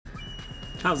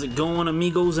How's it going,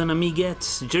 amigos and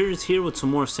amiguettes? Jerz here with some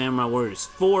more Samurai Warriors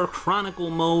 4 Chronicle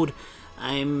mode.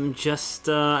 I'm just,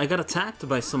 I got attacked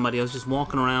by somebody. I was just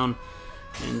walking around,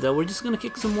 and we're just gonna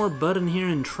kick some more butt in here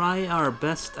and try our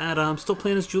best at, I'm still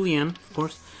playing as Julianne, of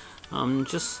course.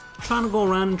 Just trying to go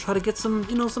around and try to get some,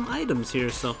 some items here.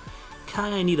 So,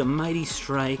 Kai, I need a Mighty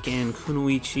Strike, and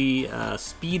Kunoichi,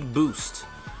 Speed Boost.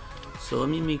 So let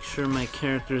me make sure my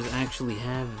characters actually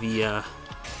have the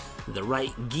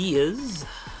right gears.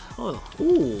 Oh,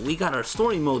 ooh, we got our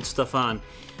story mode stuff on.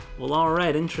 Well, all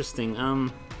right, interesting.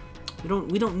 We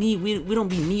don't be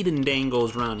needing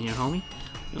dangos around here, homie.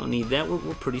 We don't need that.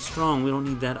 We're pretty strong. We don't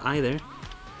need that either.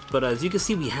 But as you can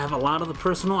see, we have a lot of the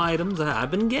personal items. I've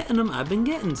been getting them. I've been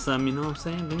getting some. You know what I'm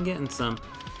saying? Been getting some.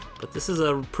 But this is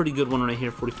a pretty good one right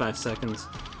here. 45 seconds.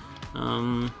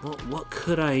 What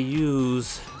could I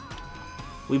use?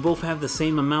 We both have the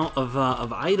same amount of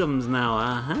items now.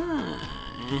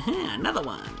 Another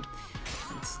one.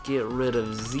 Let's get rid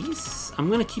of Zeus. I'm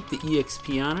gonna keep the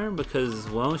EXP on her because,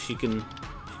 well, she can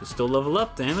still level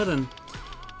up. Damn it!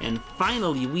 And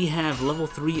finally, we have level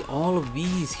 3. All of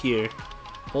these here,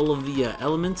 all of the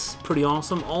elements, pretty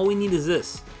awesome. All we need is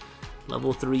this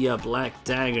level 3 Black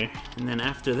Dagger, and then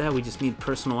after that, we just need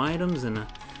personal items, and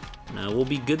we'll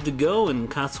be good to go.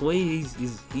 And Katsue,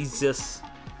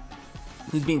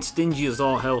 he's being stingy as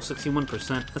all hell.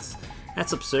 61%.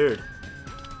 That's absurd.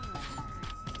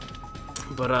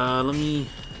 But let me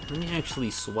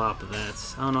actually swap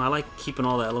that. I don't know. I like keeping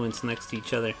all the elements next to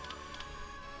each other.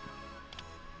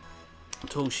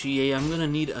 Toshie, I'm gonna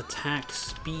need attack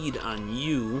speed on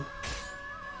you.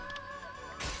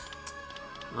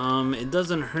 It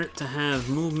doesn't hurt to have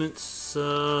movements.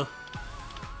 Do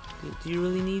you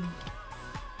really need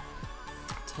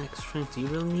attack strength? Do you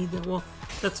really need that? Well,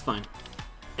 that's fine.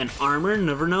 And armor,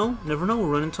 never know. Never know, we'll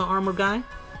run into an armor guy.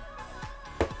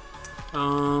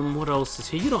 What else is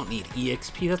here? You don't need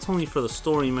EXP, that's only for the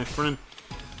story, my friend.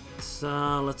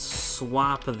 Let's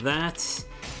swap that.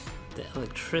 The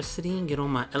electricity and get all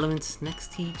my elements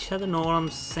next to each other, know what I'm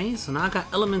saying? So now I got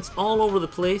elements all over the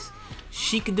place.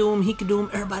 She could do them, he could do them,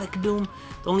 everybody could do them.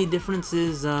 The only difference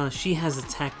is she has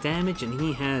attack damage and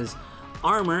he has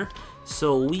armor.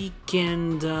 So we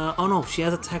can, oh no, she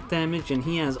has attack damage and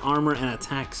he has armor and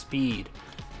attack speed.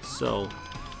 So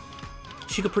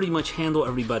she could pretty much handle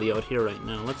everybody out here right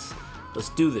now. Let's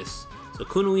do this. So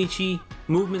Kunoichi,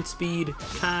 movement speed,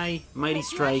 Kai, Mighty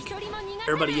Strike.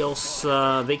 Everybody else,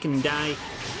 they can die.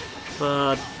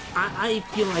 But I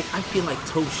feel like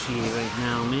Toshie right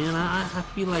now, man. I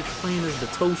feel like playing as the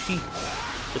Toshie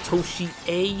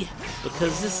A,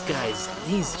 because this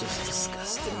he's just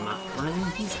disgusting, my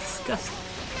friend. He's disgusting.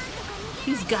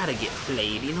 He's gotta get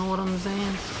played, you know what I'm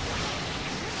saying?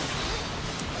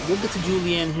 We'll get to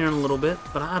Julianne here in a little bit,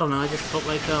 but I don't know, I just felt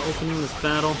like opening this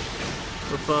battle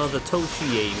with the Toshie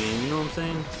A, man, you know what I'm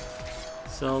saying?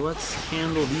 So let's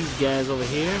handle these guys over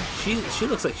here. She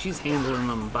looks like she's handling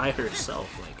them by herself,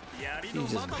 like she's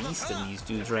just beasting these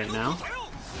dudes right now.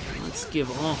 Let's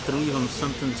give all 3 of them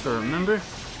something to remember.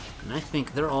 And I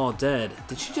think they're all dead.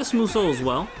 Did she just Muso as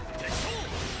well?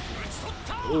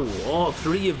 Oh, all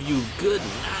 3 of you, good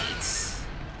nights.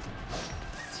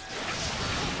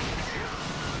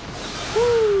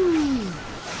 Woo!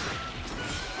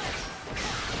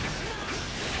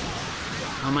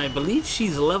 I believe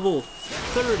she's level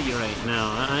 30 right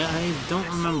now. I don't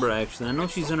remember actually. I know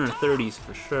she's in her 30s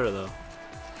for sure though.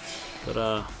 But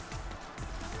I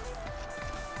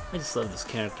just love this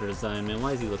character design, man.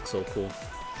 Why does he look so cool?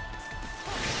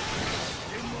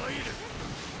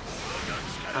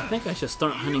 I think I should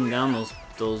start hunting down those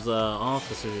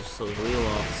officers, those real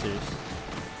officers,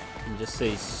 and just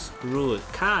say screw it.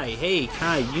 Kai, hey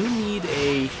Kai, you need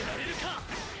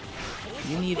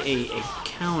a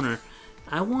counter.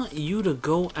 I want you to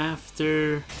go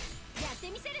after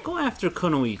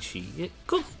Kunoichi.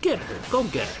 Go get her. Go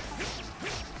get her.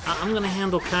 I'm gonna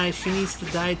handle Kai. She needs to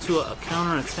die to a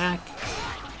counter attack.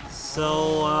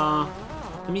 So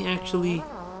let me actually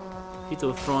beat the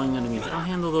withdrawing enemies. I'll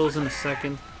handle those in a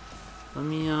second. Let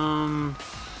me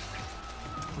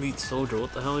Elite Soldier.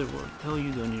 What the hell are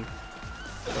you doing here?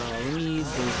 Let me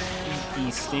defeat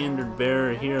the standard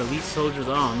bearer here. Elite Soldiers.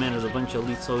 Oh man, there's a bunch of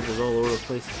elite soldiers all over the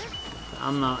place.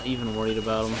 I'm not even worried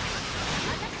about them.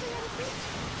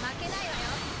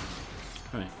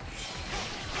 Alright.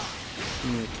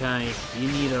 Okay, you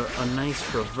need a nice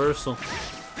reversal.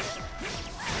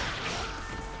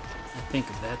 I think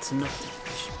that's enough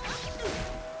damage.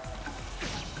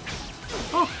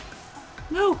 Oh!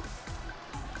 No!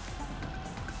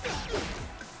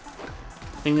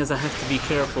 Thing is, I have to be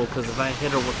careful, because if I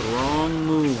hit her with the wrong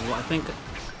move, I think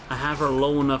I have her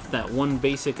low enough that one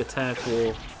basic attack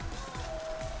will...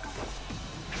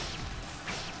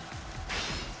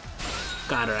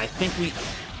 Got her. I think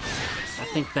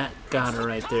that got her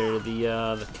right there,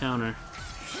 the counter.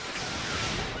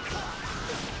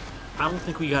 I don't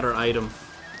think we got her item.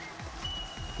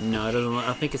 No, it doesn't.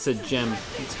 I think it's a gem.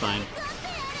 It's fine.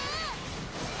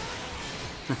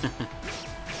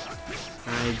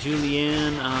 Alright,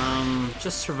 Julianne,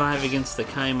 just survive against the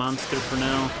Kai monster for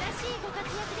now.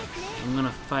 I'm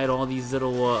gonna fight all these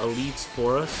little elites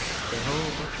for us. What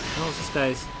the hell is this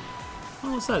guy's?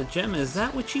 Oh, what's that? A gem? Is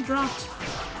that what she dropped?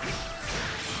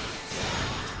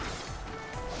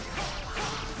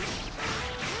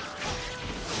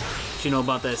 What you know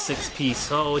about that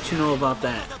 6-piece? Oh, what you know about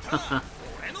that?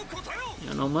 You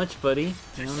don't know much, buddy.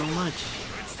 You don't know much.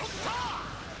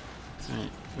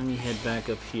 Alright, let me head back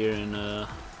up here and,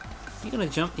 you gonna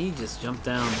jump? He just jumped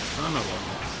down. Son of a...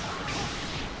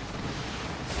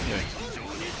 Here.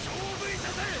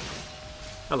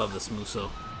 I love this Muso.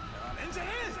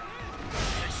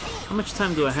 How much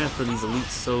time do I have for these elite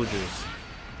soldiers?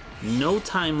 No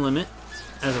time limit,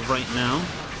 as of right now.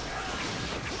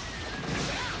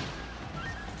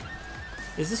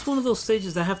 Is this one of those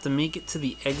stages that I have to make it to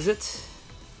the exit?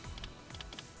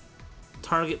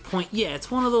 Target point. Yeah,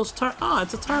 it's one of those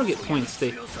it's a target point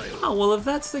stage. Oh, well, if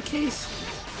that's the case,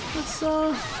 let's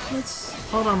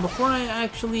hold on. Before I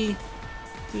actually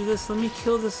do this, let me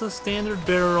kill this standard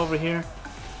bearer over here.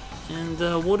 And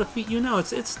we'll defeat you now.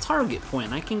 It's target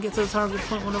point. I can get to the target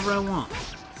point whenever I want.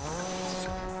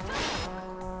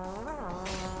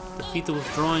 Defeat the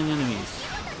withdrawing enemies.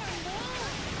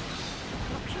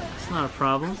 It's not a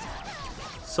problem.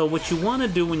 So what you want to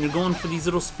do when you're going for these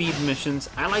little speed missions,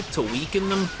 I like to weaken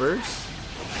them first.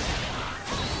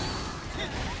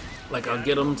 Like I'll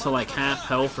get them to like half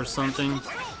health or something.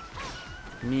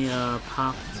 Let me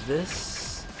pop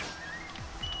this.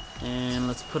 And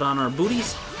let's put on our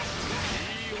booties.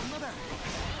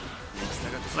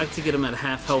 I like to get them at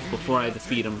half health before I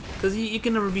defeat them. Because you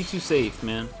can never be too safe,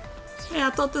 man. Hey, I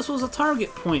thought this was a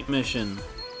target point mission.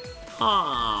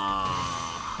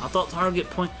 Ah, I thought target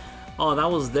point... Oh,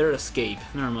 that was their escape.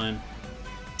 Never mind.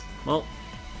 Well,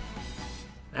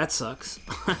 that sucks.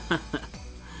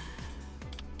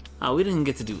 Oh, we didn't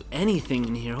get to do anything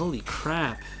in here. Holy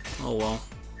crap. Oh, well.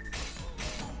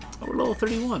 Oh, we're level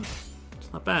 31.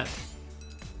 It's not bad.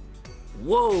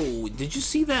 Whoa, did you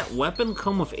see that weapon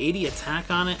come with 80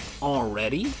 attack on it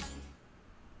already?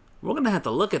 We're gonna have to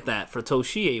look at that for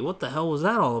Toshie. What the hell was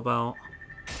that all about?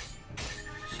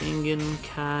 Shingen,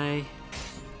 Kai...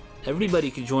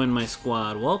 Everybody could join my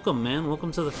squad. Welcome, man.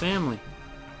 Welcome to the family.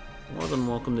 More than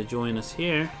welcome to join us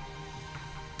here.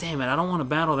 Damn it, I don't want to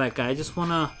battle that guy. I just want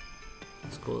to...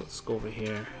 Let's go over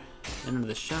here. Enter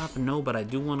the shop. No, but I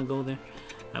do want to go there.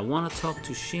 I want to talk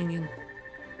to Shingen.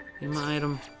 Get my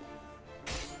item.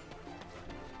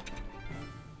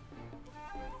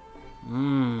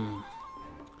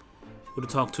 Who to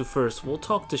talk to first? We'll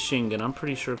talk to Shingen. I'm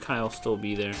pretty sure Kai will still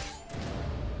be there.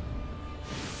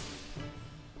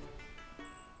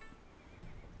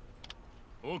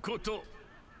 Would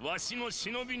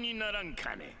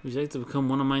you like to become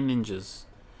one of my ninjas?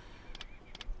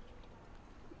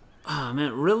 Ah,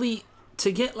 man, really?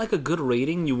 To get like a good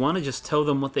rating, you want to just tell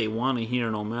them what they want to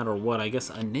hear no matter what. I guess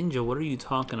a ninja, what are you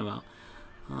talking about?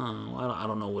 I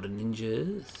don't know what a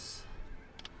ninja is.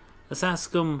 Let's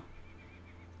ask them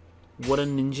what a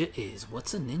ninja is.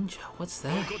 What's a ninja? What's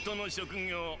that?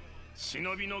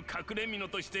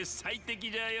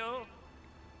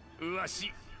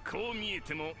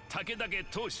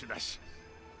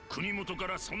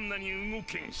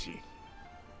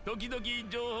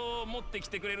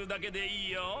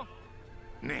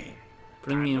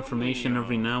 Bring me information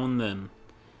every now and then.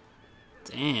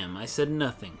 Damn, I said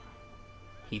nothing.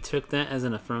 He took that as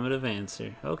an affirmative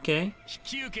answer. Okay. I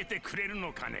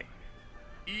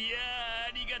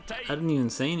didn't even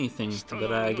say anything,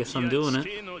 but I guess I'm doing it.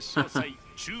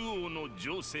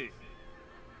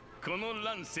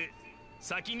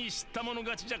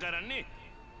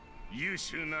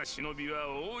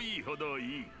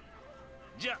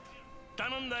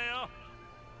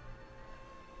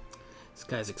 This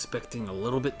guy's expecting a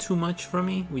little bit too much from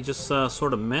me. We just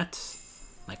sort of met,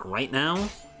 like right now,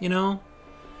 you know?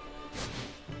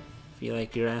 Feel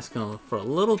like you're asking for a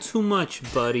little too much,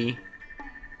 buddy.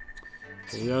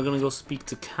 So we are gonna go speak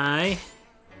to Kai.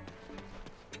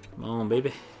 Come on,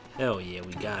 baby. Hell yeah,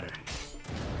 we got her.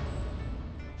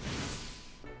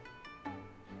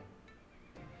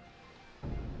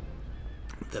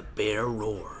 The bear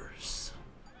roars.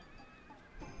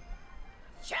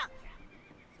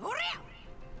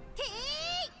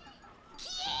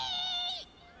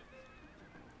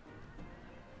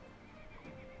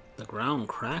 The ground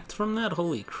cracked from that?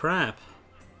 Holy crap.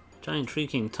 Giant tree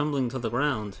came tumbling to the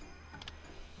ground.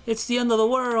 It's the end of the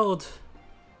world!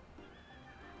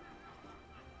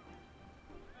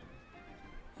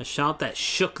 A shout that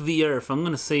shook the earth. I'm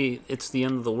gonna say it's the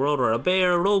end of the world, or a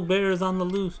rogue bear is on the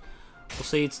loose. We'll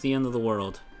say it's the end of the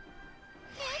world.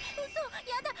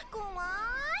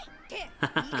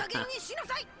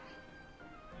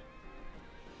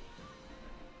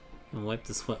 And wipe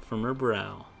the sweat from her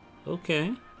brow.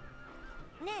 Okay.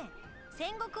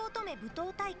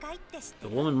 The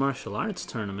woman martial arts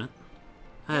tournament?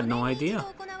 I had no idea.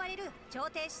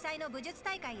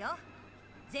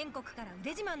 全国から腕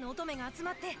自慢の乙女が集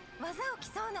まって技を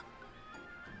競うの。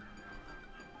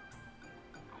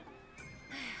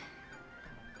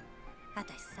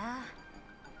私さ、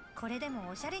これでも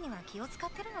おしゃれには気を使っ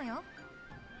てるのよ。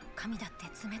髪だって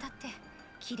爪だって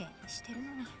綺麗にしてる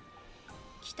のに。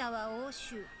北は欧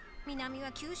州、南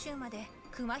は九州まで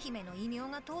熊姫の異名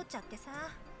が通っちゃってさ。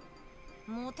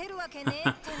モテるわけねえ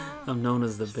っての。I'm known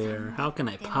as the bear. How can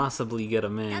I possibly get a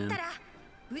man? だったら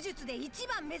武術で一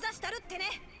番目指したるってね。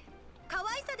可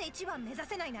愛さで一番目指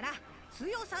せないなら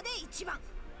強さで一番。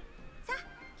さ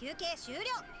あ休憩終了。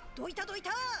どいたどい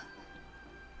た。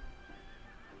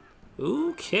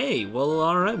Okay, well,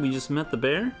 alright, we just met the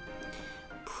bear.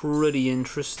 Pretty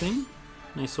interesting.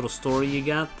 Nice little story you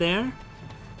got there.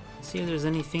 Let's see if there's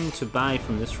anything to buy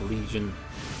from this region.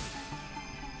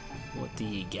 What do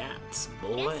you got,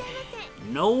 boy?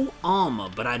 No armor,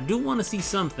 but I do want to see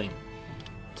something.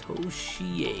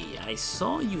 Toshie, I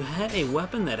saw you had a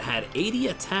weapon that had 80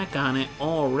 attack on it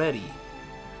already.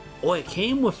 Oh, it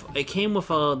came with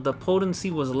the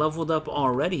potency was leveled up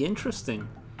already. Interesting.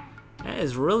 That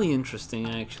is really interesting,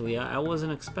 actually. I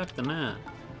wasn't expecting that.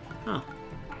 Huh.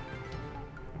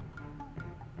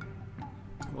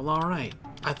 Well, alright.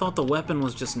 I thought the weapon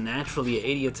was just naturally an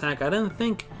 80 attack. I didn't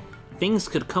think things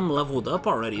could come leveled up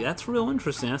already. That's real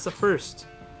interesting. That's a first.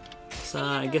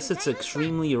 I guess it's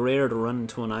extremely rare to run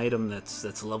into an item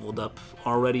that's leveled up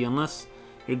already, unless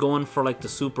you're going for like the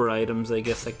super items, I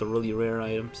guess, like the really rare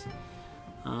items.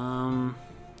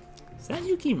 Is that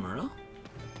Yukimura?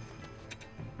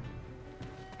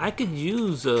 I could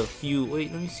use a few.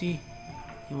 Wait, let me see.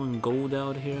 Anyone gold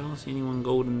out here? I don't see anyone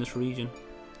gold in this region.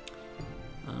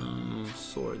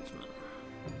 Swordsman.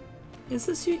 Is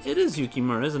this? It is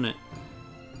Yukimura, isn't it?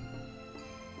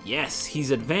 Yes,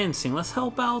 he's advancing. Let's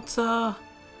help out.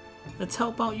 Let's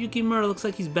help out Yukimura. Looks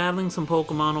like he's battling some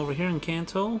Pokemon over here in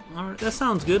Kanto. All right, that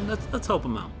sounds good. Let's help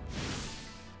him out.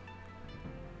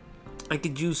 I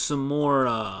could use some more,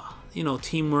 you know,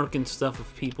 teamwork and stuff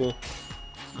with people.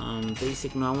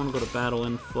 Basic. No, I want to go to battle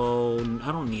info.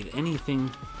 I don't need anything.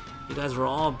 You guys are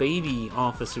all baby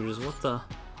officers. What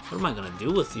am I gonna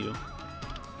do with you?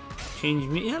 Change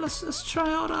me. Yeah, let's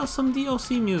try out some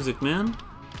DLC music, man.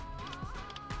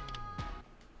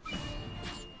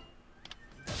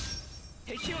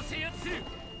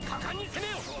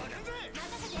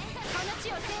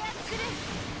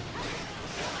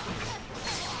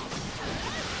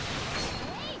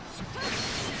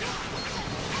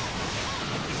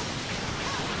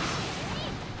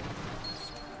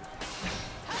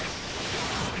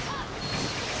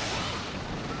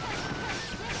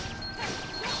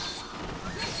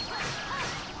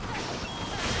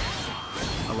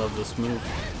 I love this move.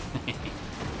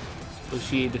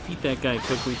 Toshie, defeat that guy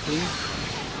quickly, please.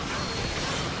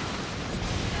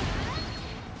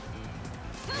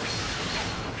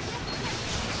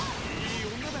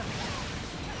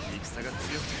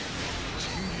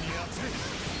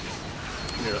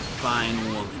 You're a fine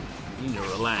woman. You need to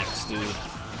relax, dude.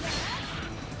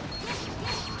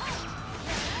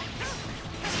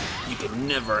 You could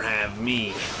never have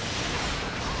me.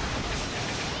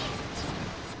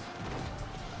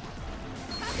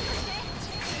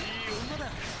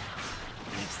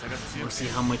 Let's see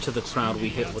how much of the crowd we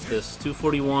hit with this.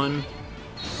 241.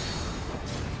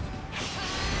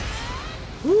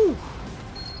 Woo!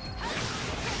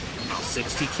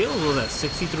 60 kills. What was that?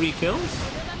 63 kills?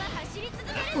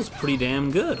 That was pretty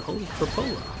damn good. Holy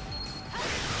crapola.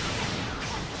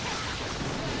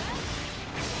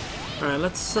 Alright,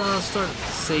 let's start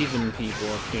saving people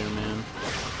up here, man.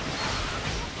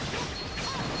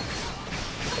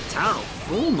 Taro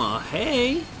Fuma,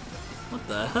 hey! What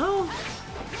the hell?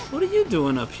 What are you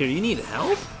doing up here? You need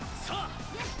help?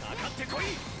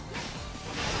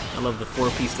 I love the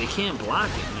 4-piece. They can't block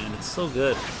it, man. It's so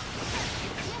good.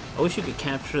 I wish you could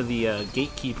capture the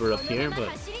gatekeeper up here, but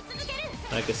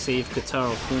I could save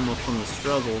Kotaro Fuma from the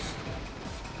struggles.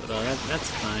 But that's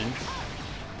fine.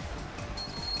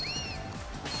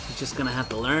 He's just gonna have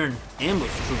to learn.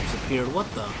 Ambush troops appeared. What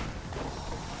the?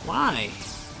 Why?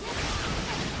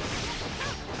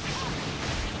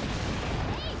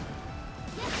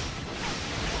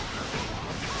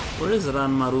 Where is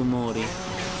Ranmaru Mori?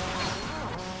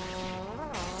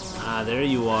 Ah, there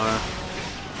you are.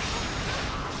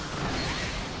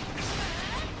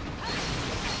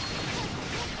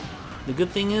 The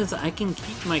good thing is I can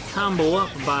keep my combo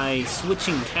up by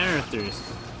switching characters,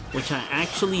 which I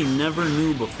actually never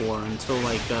knew before until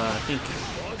like I think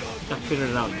I figured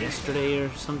it out yesterday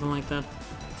or something like that.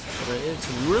 But it's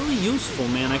really useful,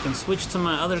 man. I can switch to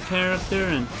my other character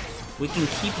and we can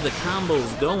keep the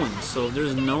combos going. So if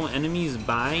there's no enemies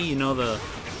by, you know,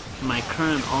 my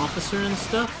current officer and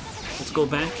stuff. Let's go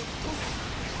back.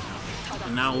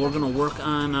 And now we're gonna work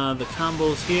on the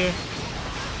combos here.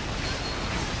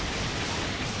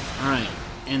 Alright,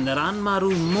 and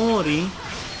Ranmaru Mori.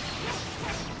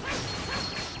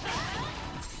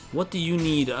 What do you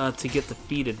need to get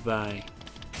defeated by?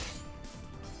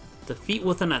 Defeat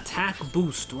with an attack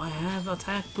boost. Do I have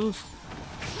attack boost?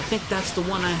 I think that's the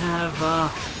one I have. I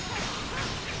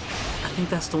think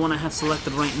that's the one I have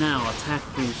selected right now. Attack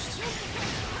boost.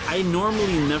 I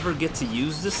normally never get to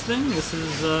use this thing. This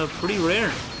is pretty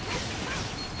rare.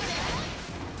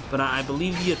 But I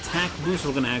believe the attack boost,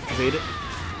 we're gonna activate it.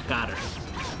 Got her.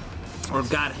 Or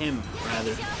got him,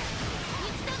 rather.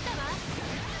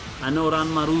 I know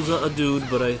Ranmaru's a dude,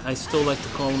 but I still like to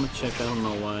call him a chick. I don't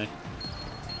know why.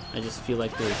 I just feel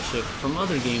like they're a chick from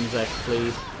other games I've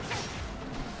played.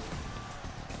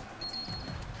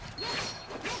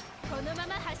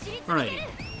 Alright.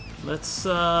 Let's,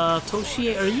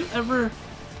 Toshie, are you ever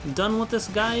done with this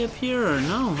guy up here, or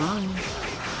no, huh?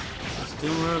 Just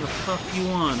doing whatever the fuck you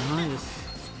want, huh? Just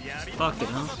fuck it,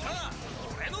 huh?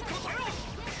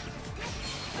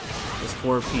 This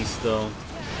 4-piece, though.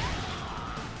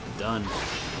 Done.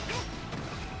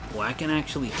 Well, I can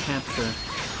actually capture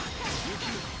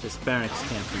this barracks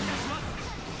captain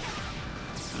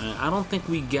now. I don't think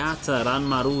we got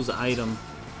Ranmaru's item,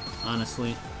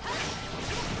 honestly.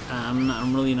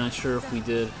 I'm really not sure if we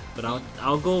did, but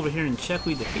I'll go over here and check.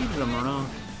 We defeated him around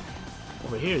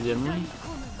over here, didn't we?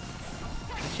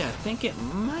 Actually, I think it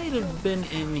might have been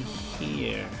in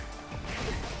here.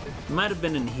 Might have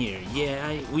been in here.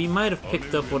 Yeah, we might have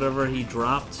picked up whatever he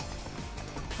dropped.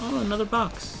 Oh, another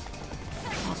box.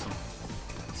 Awesome.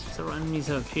 Several enemies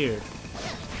have appeared.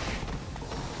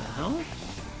 What the hell?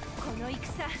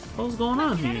 What's going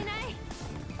on here?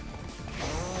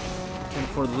 Can't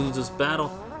afford to lose this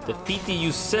battle. Defeat the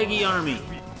Usagi army.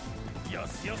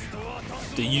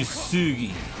 The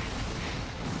Usagi.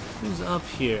 Who's up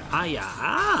here? Aya.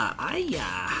 Ah,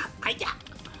 Aya. Aya.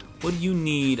 What do you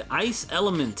need? Ice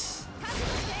element.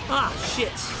 Ah,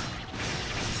 shit.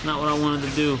 It's not what I wanted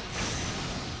to do.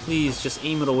 Please, just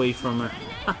aim it away from her.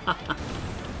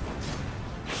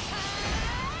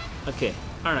 Okay.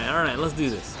 Alright, let's do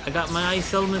this. I got my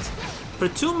ice elements for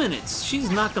 2 minutes.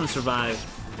 She's not gonna survive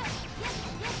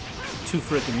 2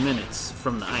 freaking minutes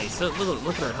from the ice. Look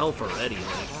at her health already.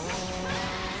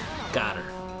 Like, got her.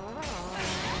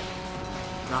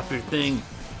 Drop your thing.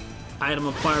 Item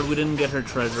acquired. We didn't get her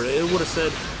treasure. It would have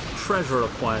said treasure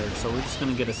acquired, so we're just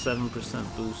gonna get a 7%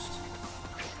 boost.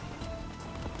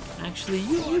 Actually,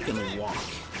 you can walk.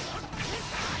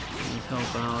 Let me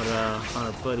help out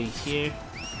our buddy here.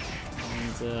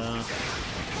 And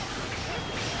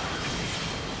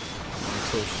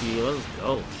Toshie, let's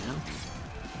go, man.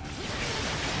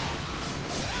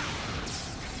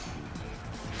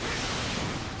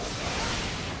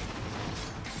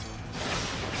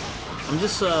 I'm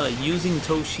just using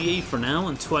Toshie for now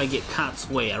until I get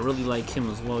Katsue. I really like him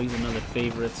as well. He's another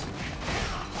favorite.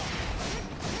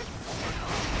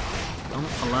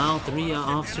 Don't allow 3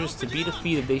 officers to be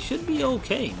defeated. They should be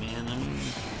okay, man. I mean,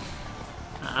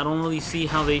 I don't really see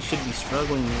how they should be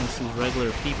struggling against these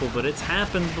regular people, but it's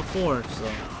happened before,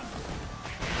 so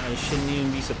I shouldn't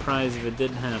even be surprised if it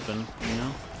did happen, you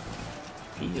know?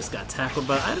 He just got tackled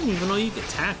by... I didn't even know you could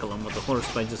tackle him with the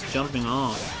horse by just jumping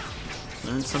off.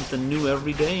 Learn something new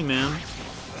every day, man.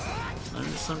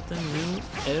 Learn something new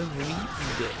every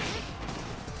day.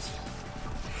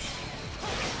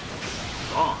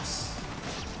 Boss.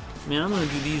 Man, I'm gonna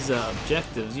do these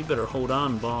objectives. You better hold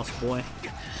on, boss boy.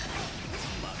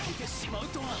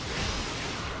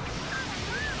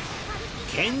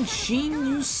 Kenshin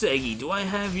Usagi. Do I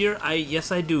have your...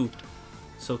 Yes, I do.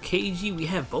 So, KG, we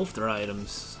have both their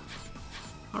items.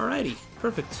 Alrighty.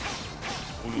 Perfect.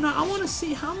 Now, I want to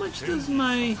see how much does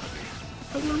my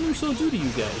regular Muso do to you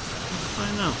guys. Let's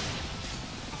find out.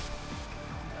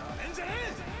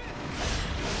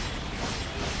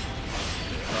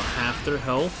 About half their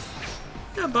health.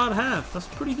 Yeah, about half. That's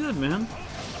pretty good, man.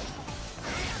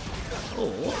 Oh,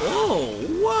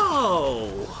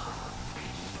 whoa!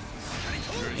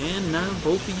 And now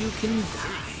both of you can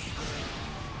die.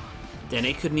 Then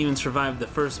they couldn't even survive the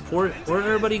first port. Where'd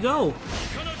everybody go?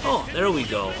 Oh, there we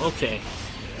go. Okay.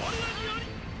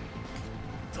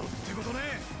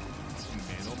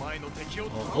 Oh,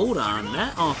 hold on,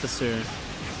 that officer.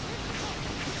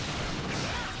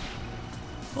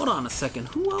 Hold on a second.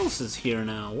 Who else is here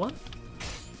now? What?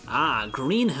 Ah,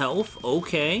 green health.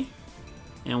 Okay.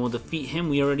 And we'll defeat him.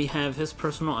 We already have his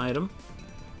personal item.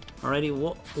 Alrighty.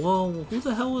 Whoa, who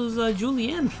the hell is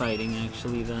Julianne fighting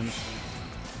actually then?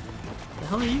 The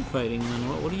hell are you fighting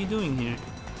then? What are you doing here?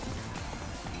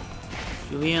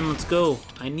 Julianne, let's go.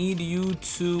 I need you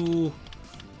to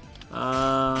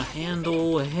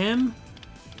handle him.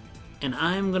 And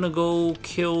I'm gonna go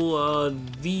kill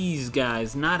these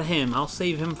guys, not him. I'll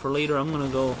save him for later. I'm gonna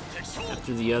go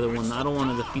after the other one. I don't want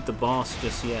to defeat the boss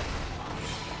just yet.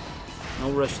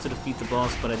 No rush to defeat the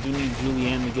boss, but I do need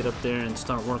Julianne to get up there and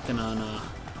start working on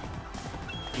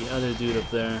the other dude up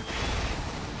there.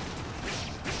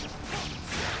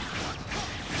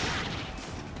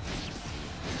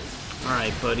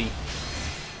 Alright, buddy.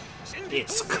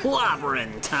 It's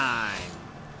clobbering time!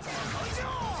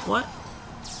 What?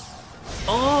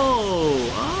 Oh,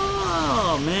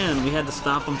 man, we had to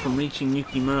stop him from reaching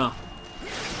Yukimura.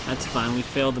 That's fine, we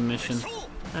failed the mission.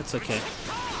 That's okay.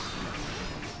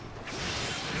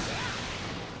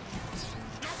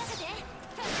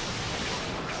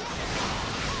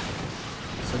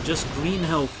 So just green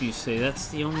health, you say? That's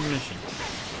the only mission.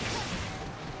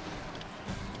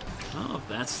 Oh, if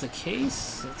that's the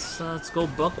case, let's go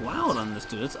buck wild on this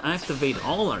dude. Let's activate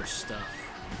all our stuff.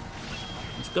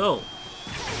 Let's go.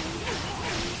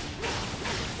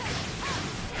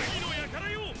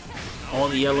 All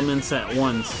the elements at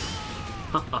once.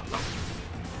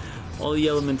 All the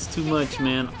elements too much,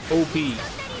 man. OP.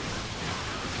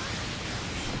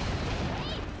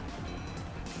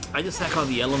 I just like how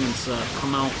the elements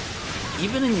come out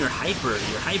even in your hyper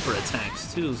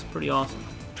attacks too. It's pretty awesome.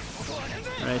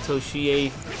 Alright,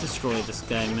 Toshie, destroy this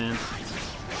guy, man.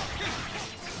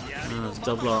 Let's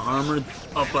double our armor,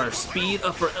 up our speed,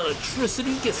 up our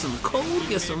electricity, get some cold,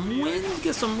 get some wind,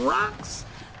 get some rocks,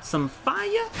 some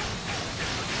fire.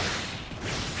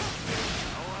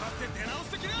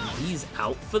 He's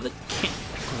out for the count.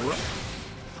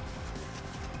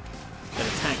 Got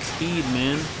attack speed,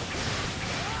 man.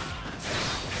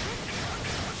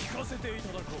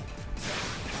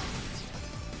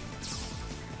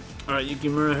 Alright,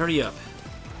 Yukimura, hurry up.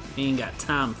 Ain't got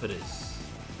time for this.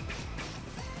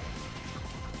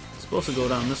 Supposed to go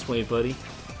down this way, buddy.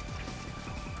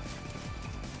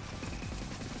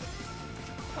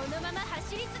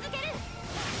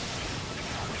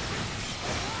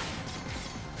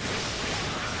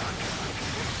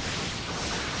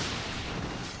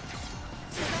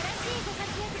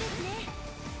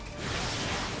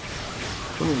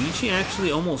 Luigi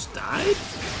actually almost died?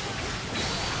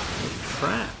 Holy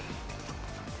crap.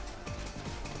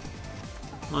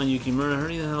 Come on, Yukimura,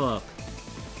 hurry the hell up.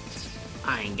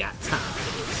 I ain't got time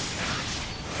for this.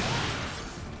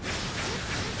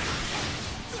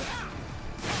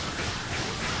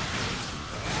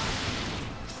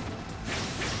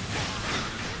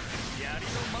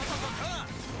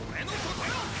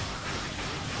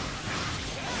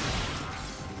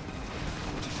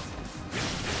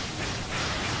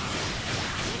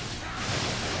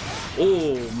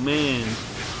 Oh, man.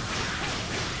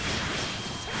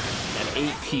 That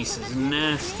 8-piece is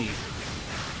nasty.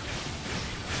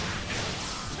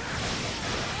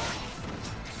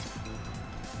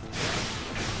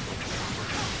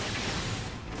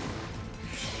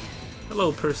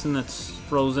 Hello, person that's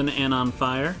frozen and on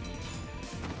fire.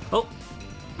 Oh!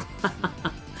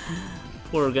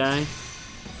 Poor guy.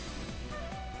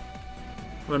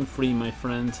 Run free, my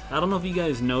friend. I don't know if you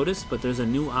guys noticed, but there's a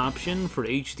new option for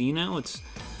HD now. It's,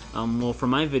 well, for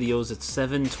my videos, it's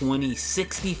 720,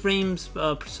 60 frames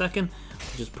per second,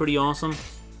 which is pretty awesome.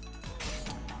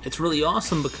 It's really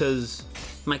awesome because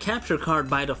my capture card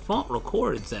by default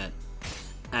records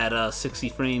at 60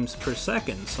 frames per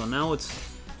second. So now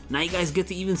you guys get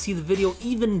to even see the video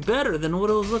even better than what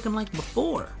it was looking like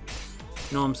before.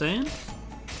 You know what I'm saying?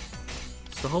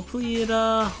 So hopefully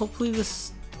hopefully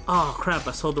this. Oh crap!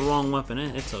 I sold the wrong weapon.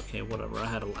 It's okay, whatever. I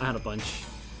had a bunch,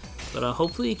 but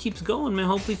hopefully it keeps going, man.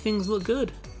 Hopefully things look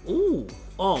good. Ooh!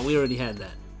 Oh, we already had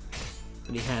that.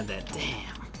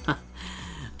 Damn.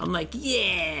 I'm like,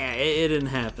 yeah. It didn't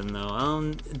happen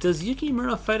though. Does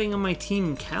Yukimura fighting on my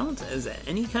team count as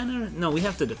any kind of? No, we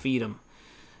have to defeat him.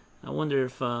 I wonder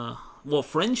if well,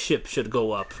 friendship should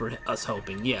go up for us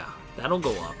hoping. Yeah, that'll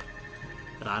go up.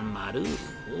 Ranmaru.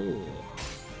 Ooh.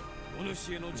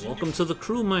 Welcome to the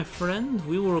crew, my friend.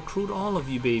 We will recruit all of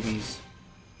you babies.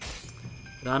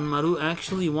 Ranmaru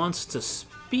actually wants to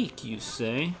speak, you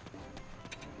say?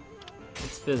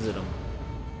 Let's visit him.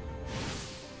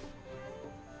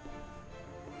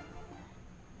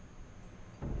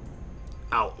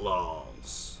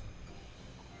 Outlaws.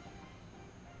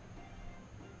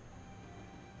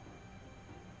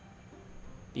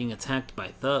 Being attacked by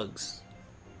thugs.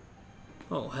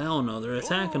 Oh, hell no, they're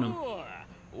attacking him.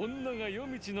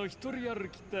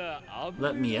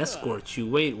 Let me escort you.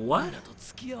 Wait, what?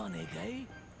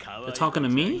 They're talking to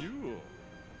me?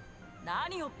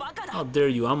 How dare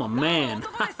you? I'm a man.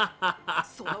 I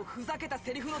thought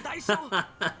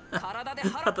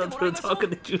they were talking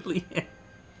to Julianne.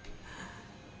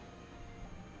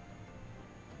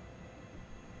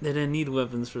 They didn't need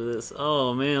weapons for this.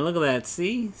 Oh man, look at that.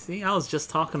 See? See? I was just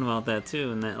talking about that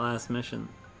too in that last mission.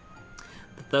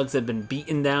 The thugs had been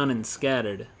beaten down and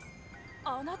scattered.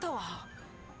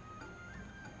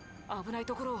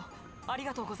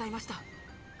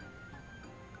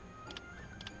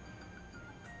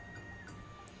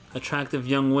 Attractive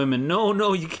young women. No,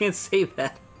 no, you can't say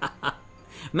that.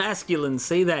 Masculine,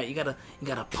 say that. You gotta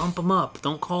pump them up.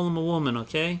 Don't call them a woman,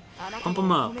 okay? Pump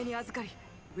them up. You gotta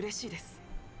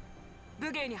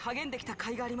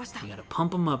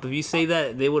pump them up. If you say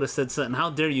that, they would have said something. How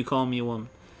dare you call me a woman?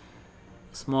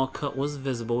 A small cut was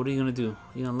visible. What are you gonna do?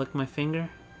 You gonna lick my finger?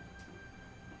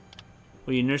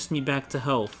 Will you nurse me back to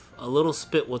health? A little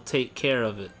spit will take care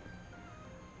of it.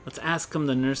 Let's ask him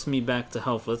to nurse me back to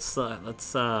health. Let's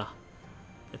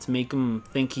make him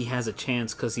think he has a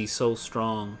chance because he's so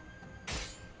strong.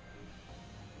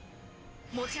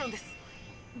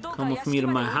 Come with me to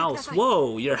my house.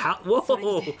 Whoa, your house.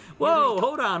 Whoa, whoa,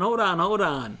 hold on, hold on, hold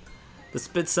on. The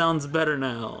spit sounds better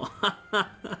now.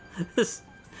 This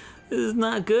is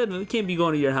not good. We can't be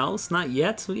going to your house. Not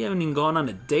yet. We haven't even gone on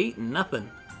a date. Nothing.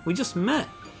 We just met.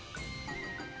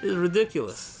 This is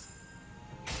ridiculous.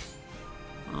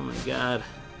 Oh my god.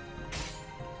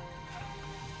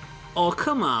 Oh,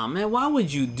 come on, man. Why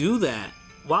would you do that?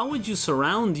 Why would you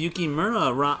surround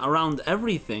Yukimura around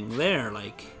everything there?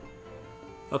 Like,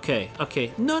 okay,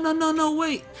 okay. No, no, no, no,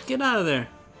 wait. Get out of there.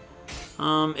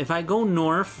 If I go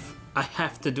north, I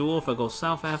have to duel. If I go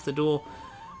south, I have to duel.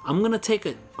 I'm going to take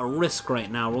a risk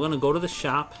right now. We're going to go to the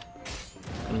shop.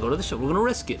 We're going to risk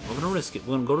it. We're going to risk it.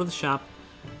 We're going to go to the shop.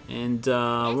 And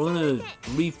we're going to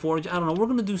reforge. I don't know. We're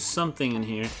going to do something in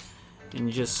here. And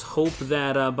just hope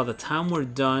that by the time we're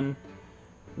done,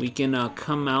 we can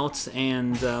come out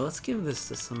and... let's give this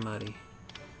to somebody.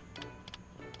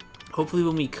 Hopefully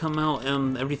when we come out,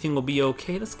 everything will be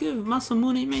okay. Let's give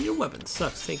Masamune... Man, your weapon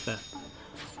sucks. Take that.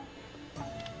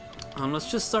 Let's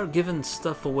just start giving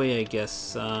stuff away, I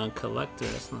guess. Collector,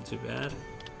 that's not too bad.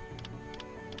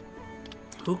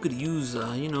 Who could use,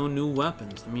 you know, new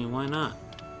weapons? I mean, why not?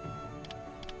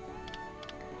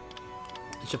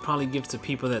 I should probably give to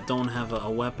people that don't have a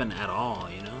weapon at all,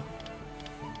 you know?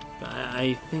 But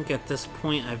I think at this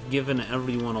point I've given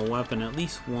everyone a weapon, at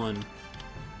least one.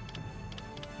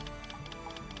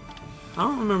 I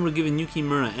don't remember giving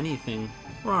Yukimura anything.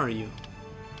 Where are you?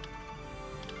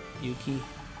 Yuki,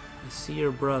 I see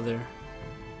your brother.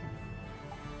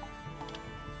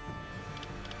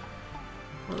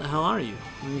 Where the hell are you?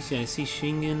 Let me see, I see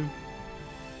Shingen,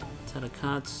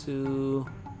 Tadakatsu.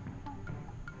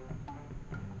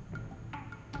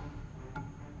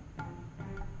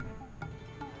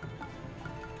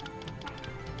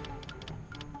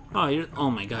 Oh, oh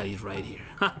my god, he's right here.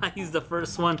 He's the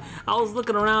first one. I was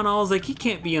looking around, I was like, he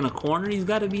can't be in a corner, he's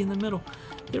got to be in the middle.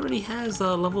 He already has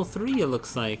level 3, it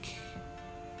looks like.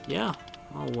 Yeah,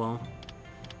 oh well.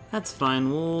 That's fine,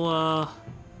 we'll,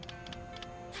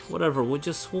 whatever, we'll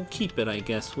keep it, I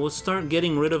guess. We'll start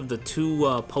getting rid of the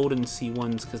 2 potency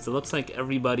ones, because it looks like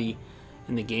everybody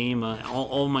in the game,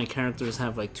 all my characters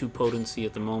have like 2 potency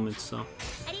at the moment, so...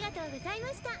 I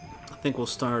think we'll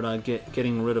start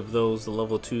getting rid of those, the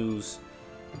level 2s.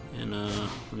 And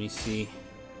let me see.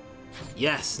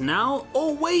 Yes, now.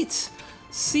 Oh wait,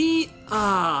 see,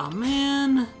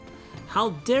 man, how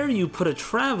dare you put a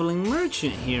traveling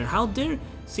merchant here? How dare?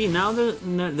 See, now they're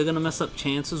gonna mess up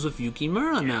chances with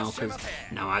Yukimura now, because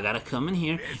now I gotta come in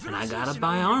here and I gotta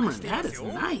buy armor. That is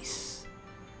nice.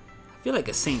 I feel like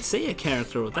a Saint Seiya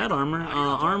character with that armor.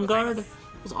 Arm guard.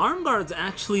 Those arm guards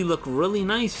actually look really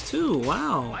nice too.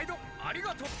 Wow.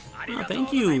 Oh,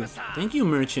 thank you,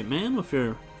 merchant man, with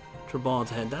your bald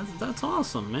head. That's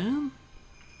awesome, man.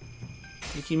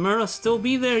 Yukimura still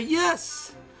be there.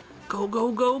 Yes. Go,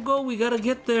 go, go, go. We gotta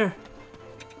get there.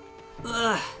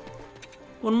 Ugh.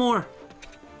 One more.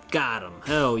 Got him.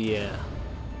 Hell yeah.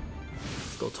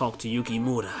 Let's go talk to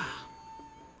Yukimura.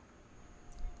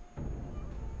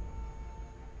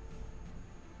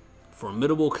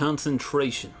 Formidable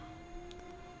concentration.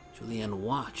 Julianne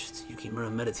watched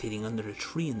Yukimura meditating under a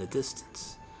tree in the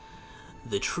distance.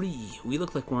 The tree. We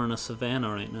look like we're in a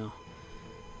savannah right now.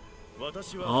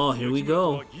 Oh, here we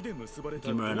go.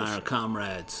 Yukimura and I are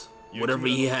comrades. Whatever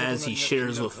he has, he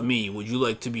shares with me. Would you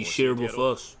like to be shared with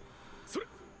us?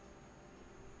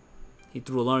 He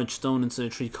threw a large stone into the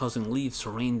tree, causing leaves to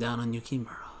rain down on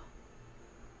Yukimura.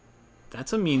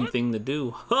 That's a mean thing to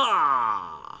do.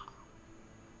 Ha!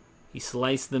 He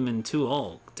sliced them in two.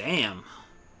 Oh, damn.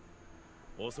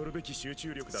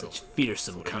 Such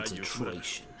fearsome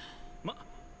concentration. Come on,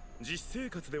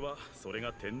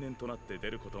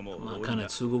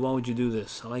 Kanetsugu, why would you do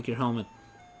this? I like your helmet.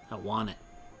 I want it.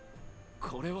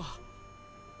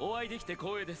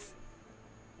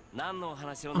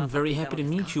 I'm very happy to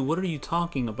meet you. What are you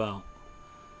talking about?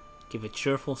 Give a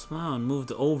cheerful smile and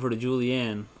moved over to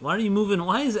Julianne. Why are you moving?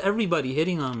 Why is everybody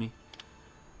hitting on me?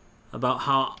 About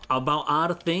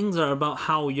odd things or about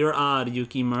how you're odd,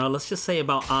 Yukimura? Let's just say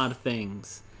about odd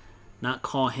things. Not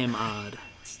call him odd.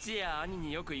 That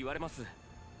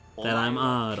I'm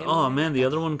odd. Oh man, the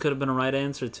other one could have been a right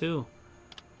answer too.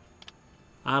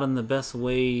 Odd in the best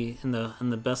way, in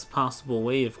the best possible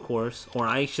way, of course. Or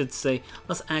I should say,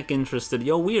 let's act interested.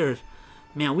 Yo, we are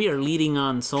leading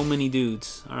on so many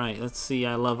dudes. Alright, let's see.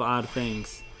 I love odd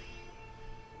things.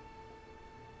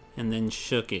 And then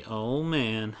shook it. Oh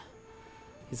man.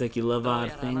 He's like, you love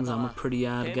odd things? I'm a pretty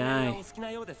odd guy.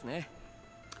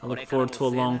 I look forward to a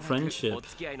long friendship.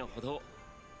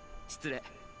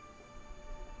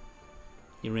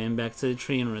 He ran back to the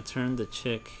tree and returned the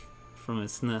chick from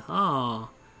its nest. Oh,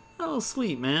 that was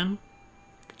sweet, man.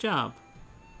 Good job.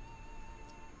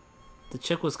 The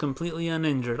chick was completely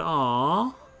uninjured.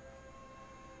 Aww.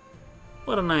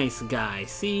 What a nice guy.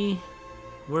 See?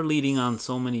 We're leading on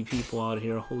so many people out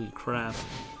here. Holy crap.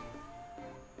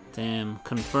 Damn.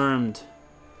 Confirmed.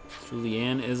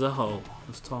 Julianne is a hoe.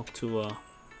 Let's talk to,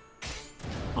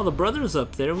 oh, the brother's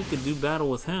up there. We could do battle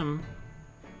with him.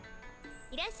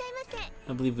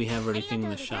 I believe we have everything in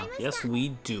the shop. Yes,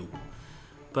 we do.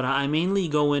 But I mainly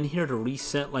go in here to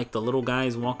reset like the little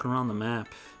guys walking around the map.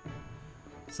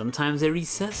 Sometimes they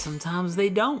reset, sometimes they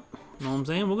don't. You know what I'm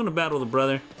saying? We're gonna battle the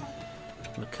brother.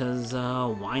 Because,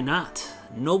 why not?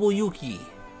 Nobuyuki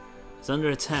is under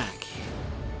attack.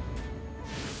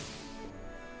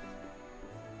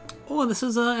 Oh, this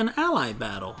is an ally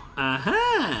battle.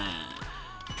 Aha!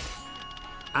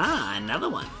 Ah, another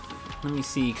one. Let me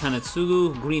see.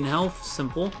 Kanetsugu, green health,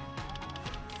 simple.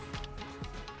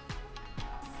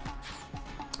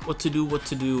 What to do, what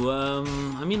to do.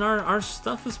 I mean, our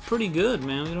stuff is pretty good,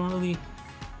 man. We don't really...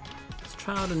 Let's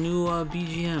try out a new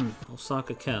BGM.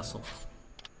 Osaka Castle.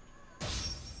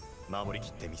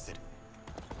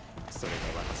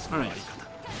 Alright.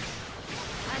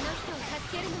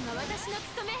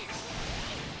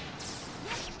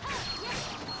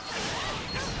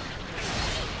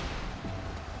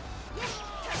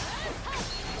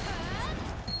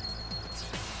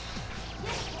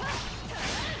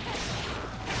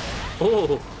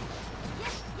 Oh!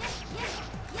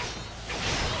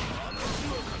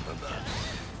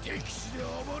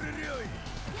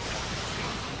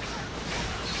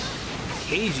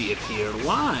 Keiji appeared.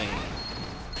 Why?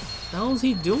 What the hell is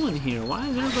he doing here? Why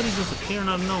is everybody just appearing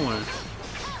out of nowhere?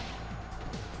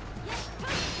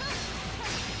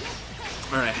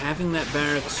 Alright, having that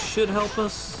barracks should help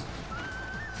us.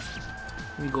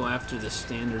 Let me go after the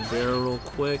standard barrel real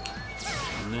quick.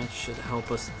 And that should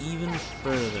help us even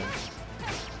further.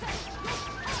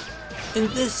 And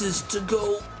this is to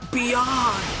go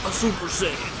beyond a Super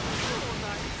Saiyan.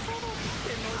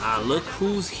 Ah, look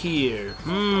who's here.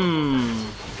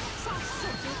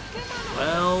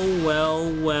 Well,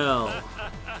 well, well.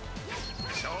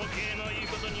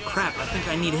 Crap, I think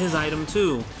I need his item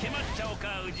too.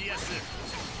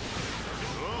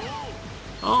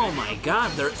 Oh my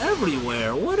god, they're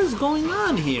everywhere. What is going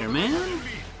on here, man?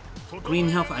 Green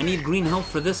health. I need green health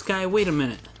for this guy. Wait a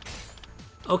minute.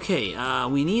 Okay,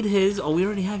 we need his. Oh, we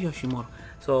already have Yoshimoto.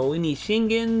 So we need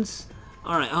Shingen's.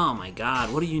 Alright, oh my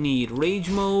god. What do you need? Rage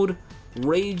mode,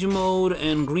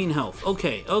 and green health.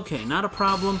 Okay, okay, not a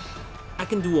problem. I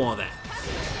can do all that.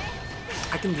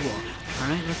 I can do all that.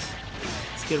 Alright, let's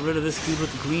get rid of this dude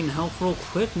with the green health real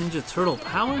quick. Ninja Turtle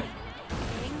power.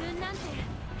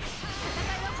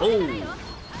 Oh!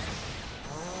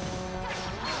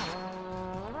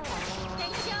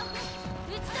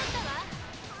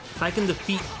 If I can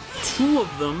defeat two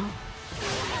of them...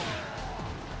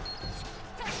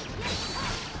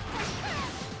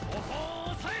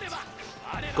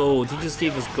 Gold. He just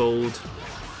gave us gold.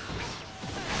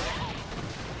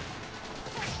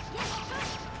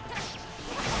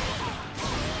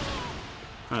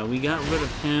 Alright, we got rid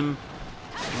of him.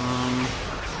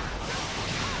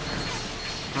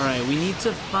 Alright, we need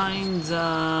to find,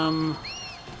 the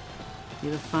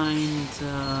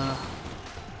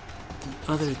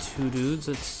other two dudes.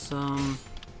 It's,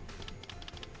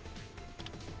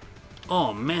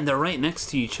 oh man, they're right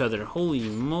next to each other. Holy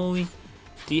moly.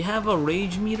 Do you have a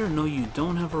rage meter? No, you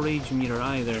don't have a rage meter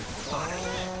either.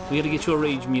 We gotta get you a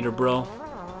rage meter, bro.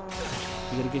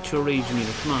 We gotta get you a rage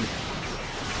meter. Come on.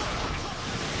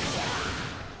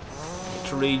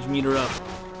 Get your rage meter up.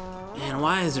 Man,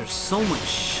 why is there so much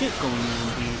shit going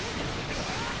on here?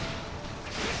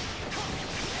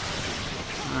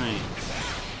 Alright.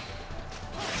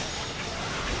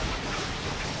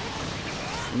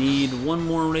 Need one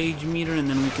more rage meter and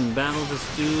then we can battle this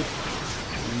dude.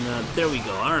 And there we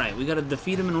go. Alright, we gotta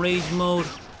defeat him in rage mode.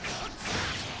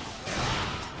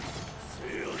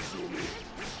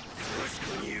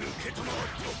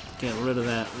 Get rid of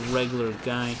that regular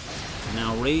guy.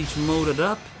 Now rage mode it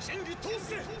up.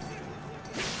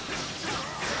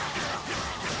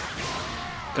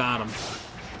 Got him.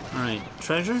 Alright,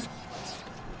 treasure?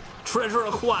 Treasure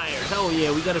acquired! Hell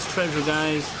yeah, we got his treasure,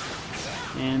 guys.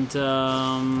 And,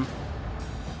 let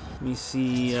me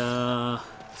see,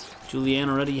 Julianne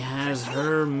already has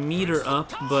her meter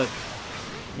up, but,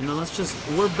 you know,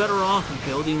 we're better off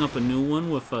building up a new one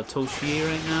with Toshie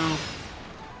right now.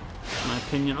 In my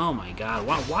opinion. Oh my god,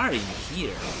 why are you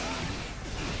here?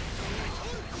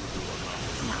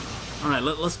 Alright,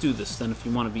 let's do this then if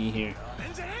you want to be here.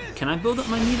 Can I build up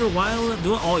my meter while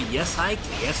doing? Oh, yes, I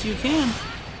can. Yes, you can.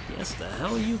 Yes, the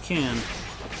hell you can.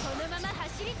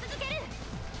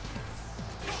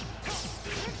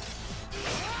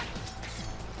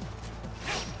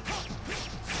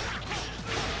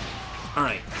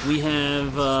 Alright, we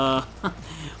have,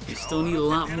 we still need a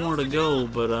lot more to go,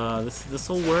 but,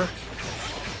 this'll work.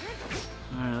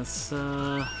 Alright, let's,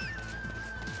 damn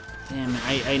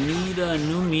it, I need a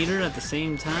new meter at the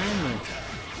same time, but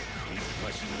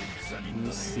let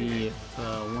me see if,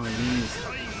 one of these,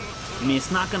 I mean,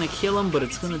 it's not gonna kill him, but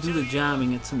it's gonna do the job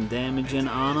and get some damage in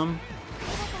on him.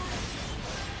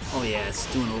 Oh yeah, it's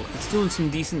doing some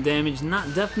decent damage,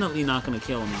 definitely not gonna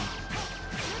kill him though.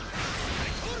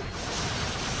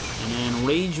 And then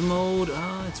rage mode,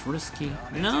 it's risky.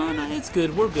 No, it's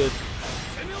good. We're good.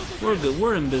 We're good.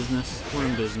 We're in business. We're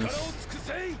in business.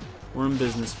 We're in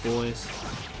business, boys.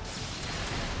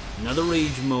 Another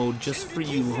rage mode just for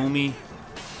you, homie.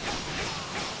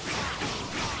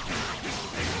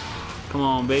 Come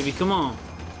on, baby. Come on.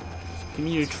 Give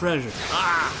me your treasure.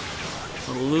 Ah!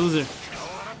 What a loser.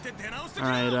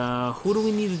 Alright, who do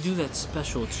we need to do that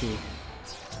special to?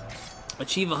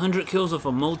 Achieve 100 kills with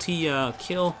a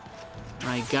multi-kill.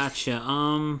 Alright, gotcha.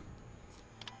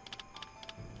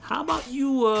 How about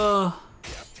you,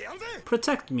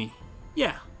 protect me?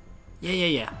 Yeah.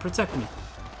 Yeah. Protect me.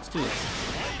 Let's do it.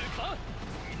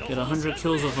 Get 100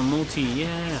 kills with a multi.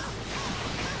 Yeah.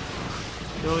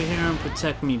 Get over here and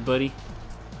protect me, buddy.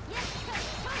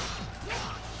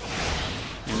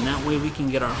 And that way we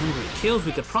can get our 100 kills.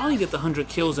 We could probably get the 100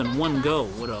 kills in one go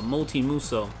with a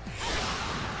multi-muso. I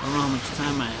don't know how much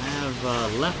time I have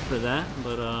left for that,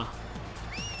 but let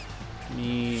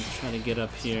me try to get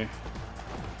up here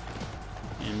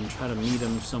and try to meet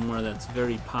him somewhere that's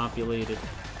very populated.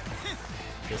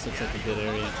 This looks like a good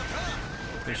area.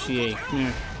 Appreciate. Come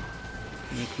here.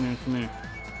 Come here.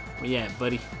 Where you at,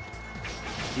 buddy?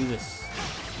 Do this.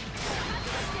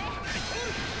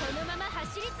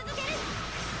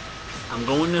 I'm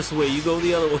going this way. You go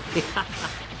the other way.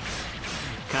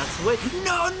 Cat's away.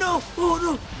 No! Oh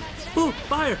no! Oh,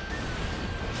 fire!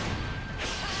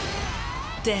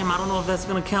 Damn, I don't know if that's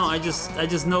gonna count. I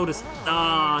just noticed.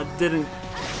 It didn't.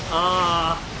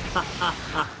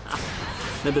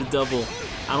 Another double.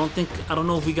 I don't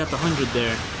know if we got the 100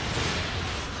 there.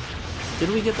 Did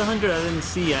we get the 100? I didn't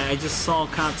see. I just saw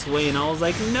Katsue and I was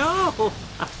like, no!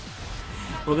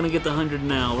 We're gonna get the 100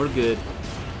 now. We're good.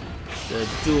 The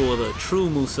duel, the true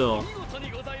Muso.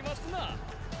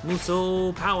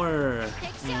 Muso power!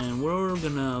 And we're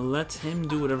gonna let him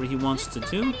do whatever he wants to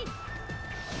do.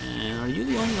 And are you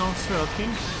the only officer up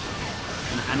here?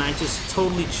 And I just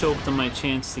totally choked on my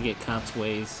chance to get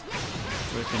Katsue's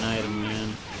freaking item,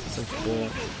 man. Such bull.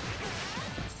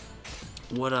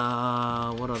 What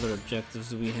other objectives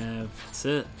do we have? That's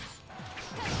it.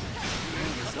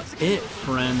 That's it,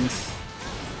 friends.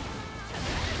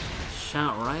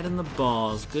 Shot right in the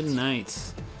balls. Good night.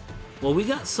 Well, we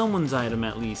got someone's item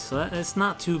at least, so that's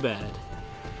not too bad.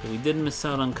 But we did miss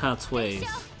out on Katsue's.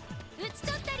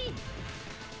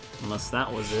 Unless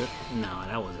that was it. No,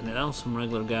 that wasn't it. That was some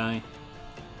regular guy.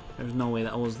 There's no way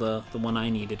that was the one I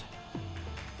needed.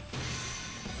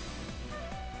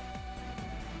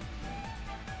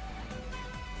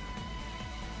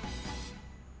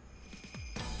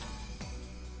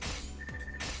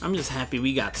 I'm just happy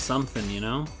we got something, you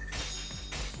know?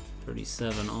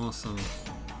 37, awesome.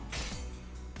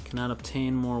 Cannot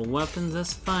obtain more weapons,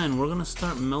 that's fine. We're gonna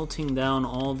start melting down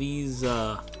all these,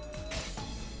 like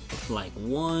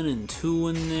 1 and 2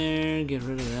 in there. Get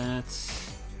rid of that.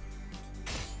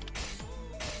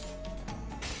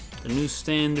 The new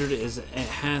standard is it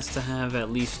has to have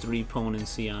at least 3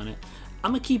 potency on it.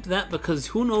 I'm gonna keep that because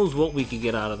who knows what we could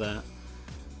get out of that.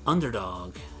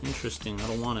 Underdog. Interesting. I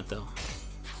don't want it though.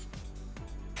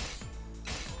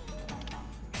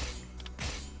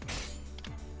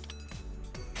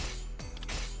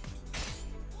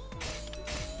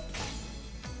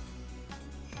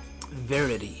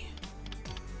 Verity.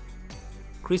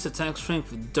 Increase attack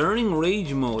strength during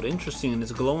rage mode. Interesting, and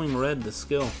it's glowing red, the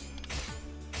skill.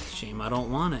 Shame I don't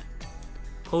want it.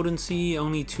 Potency,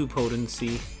 only 2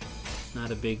 potency. Not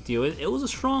a big deal. It was a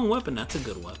strong weapon. That's a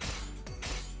good weapon.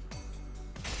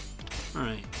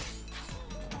 Alright.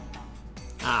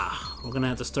 We're gonna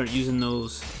have to start using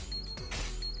those.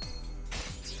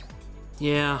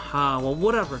 Yeah, well,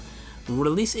 whatever.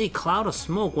 Release a cloud of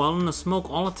smoke. While in the smoke,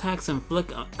 all attacks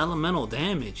inflict elemental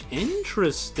damage.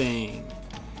 Interesting.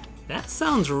 That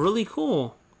sounds really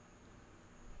cool.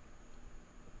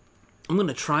 I'm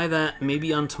gonna try that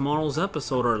maybe on tomorrow's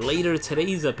episode or later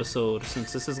today's episode,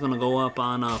 since this is gonna go up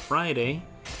on Friday.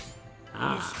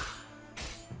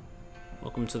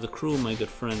 Welcome to the crew, my good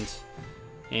friends.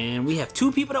 And we have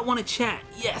 2 people that want to chat.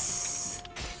 Yes!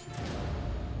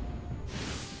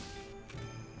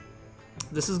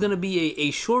 This is gonna be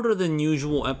a shorter than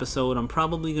usual episode. I'm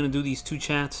probably gonna do these 2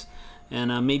 chats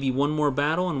and maybe 1 more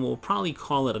battle, and we'll probably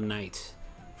call it a night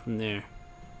from there.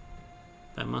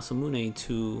 By Masamune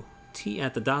to tea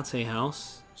at the Date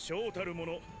house. He's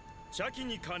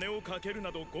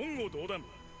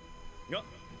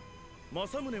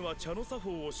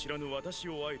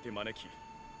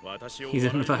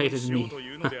invited me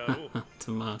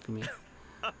to mock me.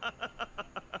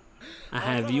 I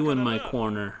have you in my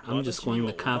corner. I'm just going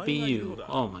to copy you.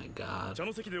 Oh my god. What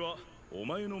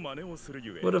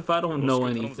if I don't know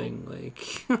anything?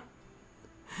 Like...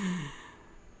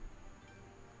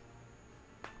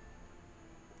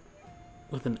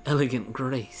 with an elegant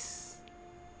grace.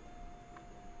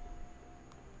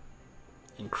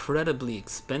 Incredibly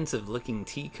expensive looking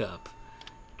teacup.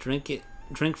 Drink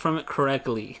from it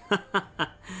correctly.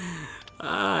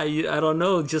 I don't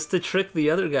know, just to trick the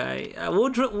other guy.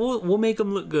 We'll make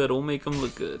him look good. We'll make him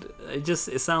look good.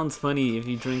 It sounds funny if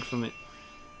you drink from it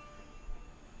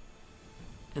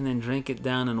and then drink it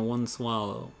down in 1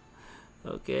 swallow.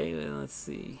 Okay, let's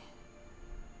see.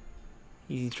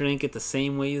 He drank it the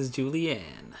same way as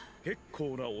Julianne.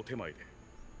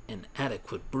 An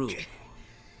adequate brew.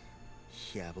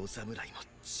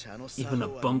 Even a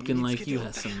bumpkin like you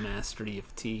has some mastery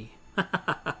of tea.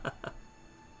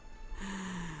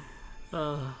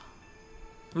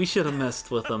 We should have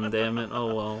messed with him, damn it.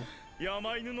 Oh well.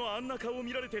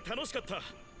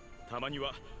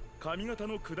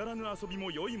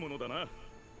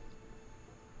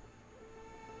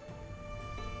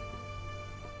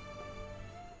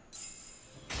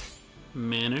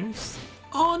 Manners?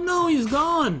 Oh no, he's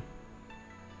gone!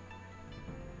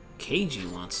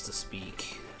 Keiji wants to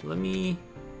speak. Let me...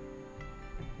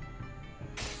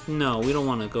 No, we don't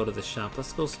want to go to the shop.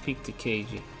 Let's go speak to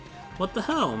Keiji. What the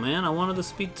hell, man? I wanted to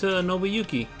speak to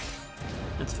Nobuyuki.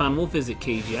 That's fine, we'll visit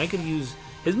Keiji. I could use...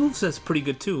 His moveset's pretty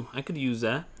good too. I could use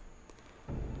that.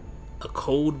 A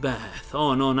cold bath.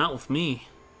 Oh no, not with me.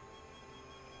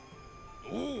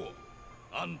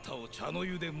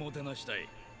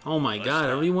 Oh my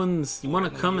god, everyone's... You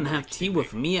want to come and have tea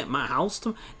with me at my house?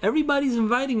 Everybody's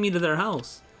inviting me to their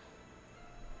house.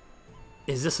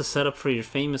 Is this a setup for your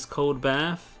famous cold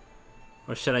bath?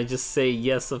 Or should I just say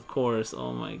yes, of course?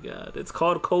 Oh my god, it's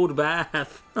called cold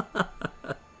bath.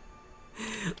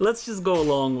 Let's just go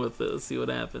along with this, see what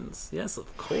happens. Yes,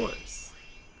 of course.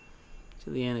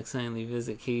 Julianne excitedly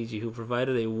visit Keiji, who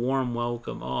provided a warm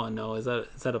welcome. Oh no, is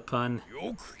that a pun?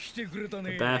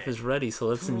 The bath is ready, so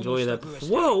let's enjoy that.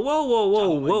 Whoa, whoa, whoa,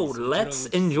 whoa, whoa! Let's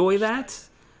enjoy that.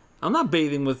 I'm not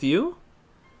bathing with you.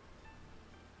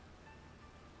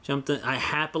 I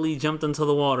happily jumped into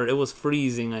the water. It was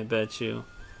freezing, I bet you.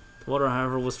 The water,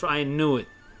 however, was... I knew it.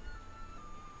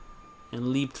 And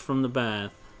leaped from the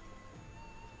bath.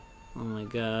 Oh my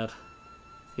god.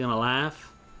 You gonna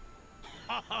laugh?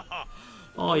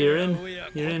 Oh, you're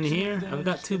in here? I've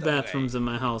got 2 bathrooms in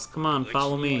my house. Come on,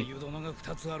 follow me.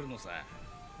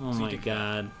 Oh my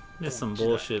god. That's some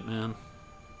bullshit, man.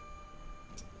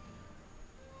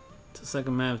 The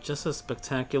second map just as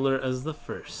spectacular as the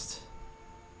first.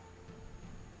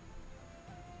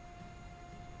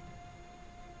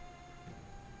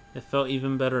 It felt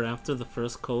even better after the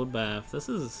first cold bath. This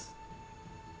is...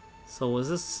 So was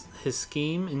this his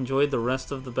scheme? Enjoyed the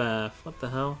rest of the bath. What the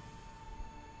hell?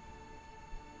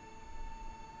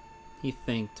 He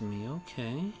thanked me.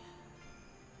 Okay.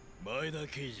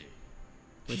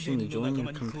 Wishing to join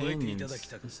your companions. I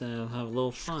said I'll have a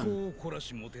little fun.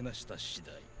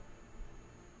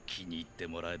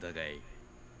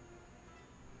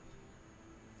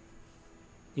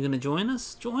 You gonna join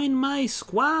us? Join my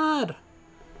squad!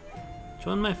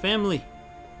 Join my family.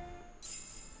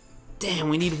 Damn,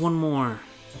 we need one more.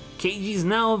 KG's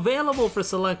now available for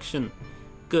selection.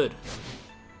 Good.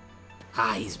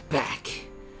 Ah, he's back.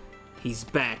 He's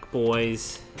back,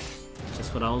 boys.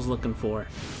 Just what I was looking for.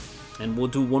 And we'll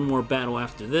do one more battle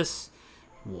after this.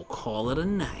 We'll call it a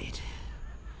night.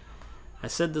 I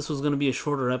said this was going to be a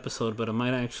shorter episode, but it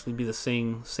might actually be the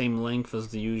same length as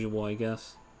the usual, I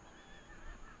guess.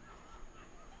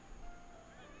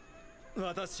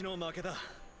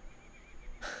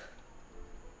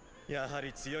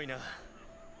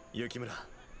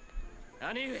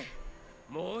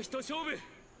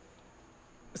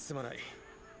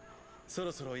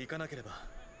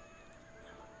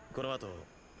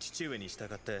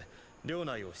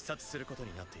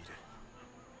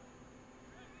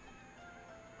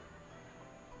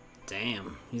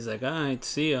 Damn, he's like, alright,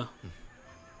 see ya.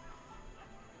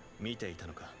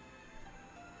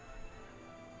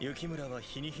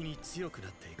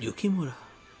 Yukimura.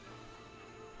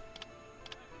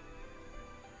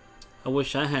 I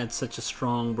wish I had such a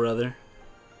strong brother.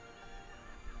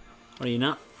 Are you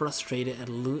not frustrated at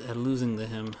losing to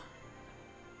him?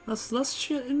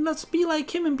 Let's be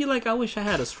like him and be like, I wish I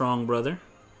had a strong brother.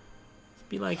 Let's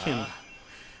be like him.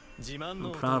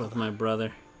 I'm proud of my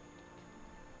brother.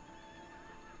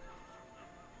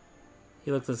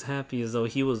 He looked as happy as though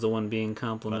he was the one being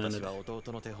complimented.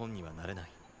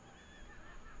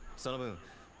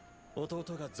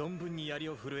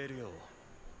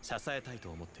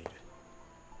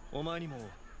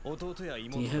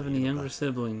 Do you have any younger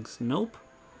siblings? Nope.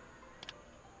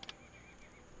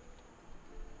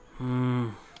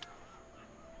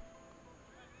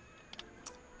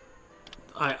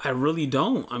 I really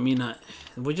don't. I mean,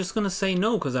 we're just gonna say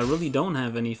no because I really don't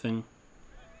have anything.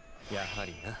 I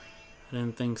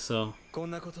didn't think so.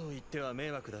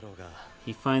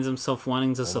 He finds himself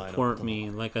wanting to support me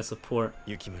like I support.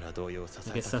 I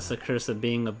guess that's the curse of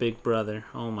being a big brother.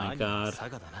 Oh my god.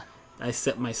 I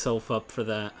set myself up for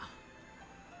that.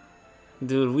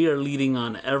 Dude, we are leading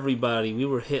on everybody. We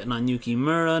were hitting on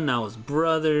Yukimura, now his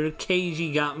brother.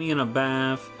 Keiji got me in a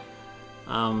bath.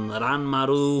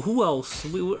 Ranmaru, who else?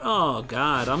 Oh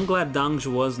god, I'm glad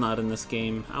Dangju was not in this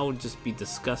game. I would just be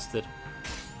disgusted.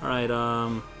 Alright,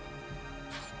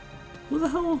 who the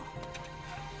hell?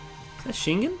 Is that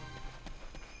Shingen?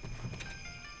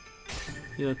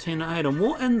 You obtain an item.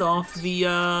 We'll end off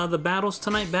the battles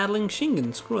tonight battling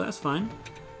Shingen. Screw it, that's fine.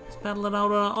 Let's battle it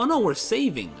out. Oh no, we're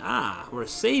saving. Ah, we're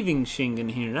saving Shingen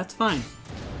here. That's fine.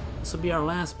 This will be our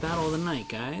last battle of the night,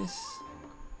 guys.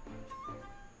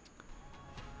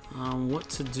 What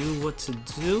to do?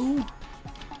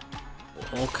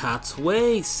 Oh,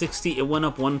 Katsue, 60. It went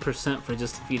up 1% for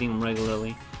just defeating him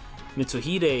regularly.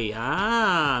 Mitsuhide,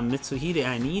 Mitsuhide,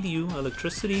 I need you.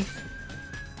 Electricity.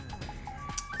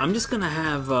 I'm just gonna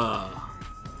have,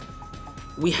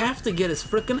 we have to get his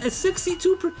frickin', it's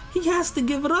 62%, he has to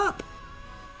give it up.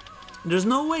 There's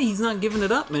no way he's not giving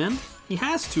it up, man. He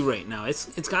has to right now.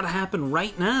 It's gotta happen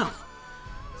right now.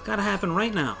 It's gotta happen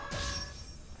right now.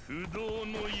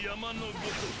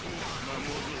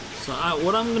 So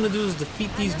what I'm gonna do is defeat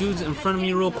these dudes in front of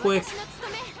me real quick.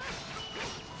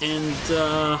 And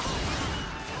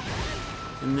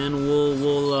then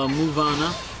we'll move on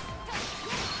up.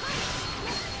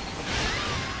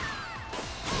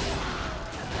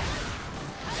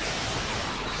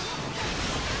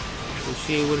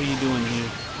 O'Shea, what are you doing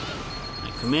here?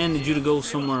 I commanded you to go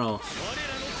somewhere else.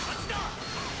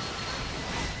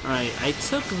 Alright, I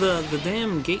took the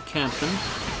damn gate captain.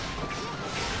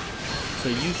 So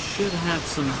you should have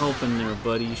some help in there,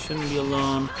 buddy. You shouldn't be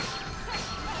alone.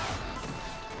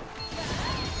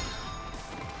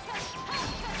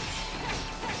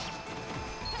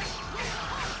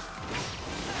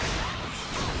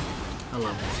 I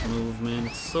love this move, man.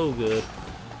 It's so good.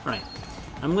 Alright.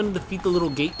 I'm gonna defeat the little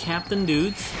gate captain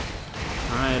dudes.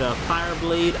 Alright,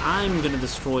 Fireblade. I'm gonna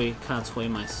destroy Katsue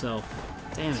myself.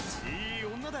 Damn it.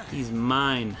 He's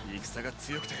mine.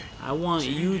 I want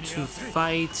you to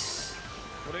fight.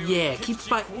 Yeah, keep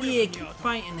fighting. Yeah, keep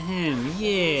fighting him.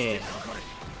 Yeah.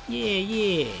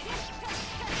 Yeah.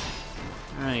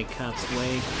 Alright,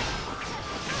 Katsue.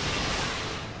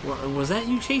 Was that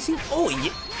you chasing? Oh,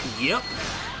 yep.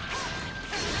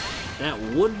 That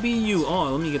would be you. Oh,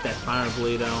 let me get that fire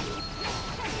blade out.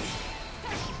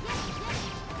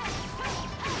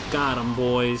 Got him,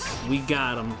 boys. We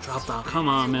got him. Drop out. Come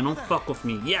on, man. Don't fuck with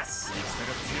me. Yes.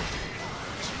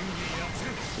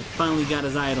 We finally got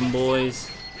his item, boys.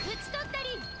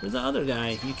 Where's the other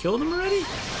guy? You killed him already?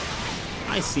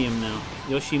 I see him now.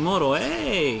 Yoshimoto,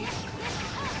 hey!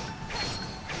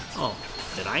 Oh,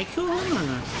 did I kill him or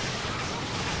not?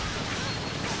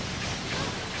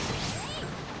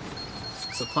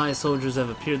 Supply soldiers have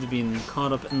appeared to be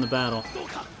caught up in the battle.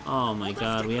 Oh my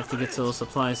god, we have to get to those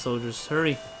supply soldiers.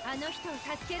 Hurry!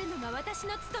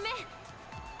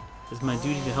 It's my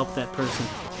duty to help that person.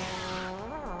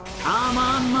 I'm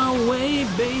on my way,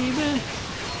 baby!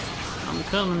 I'm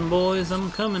coming, boys,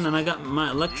 I'm coming, and I got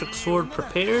my electric sword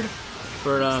prepared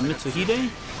for Mitsuhide.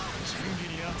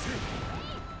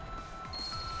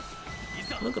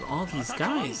 Look at all these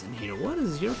guys in here. What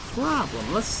is your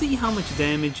problem? Let's see how much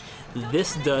damage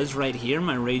this does right here,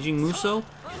 my Raging Muso,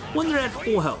 when they're at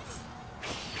full health.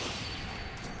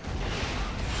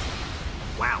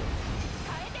 Wow.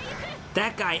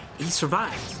 That guy, he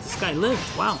survived. This guy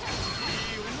lived. Wow.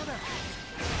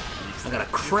 I got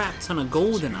a crap ton of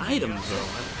golden items, though.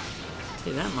 I'll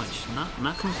tell you that much.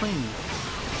 Not complaining.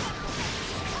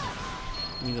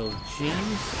 Give me those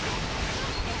gems.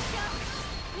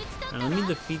 Now, let me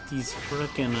defeat these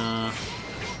frickin'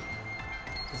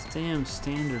 this damn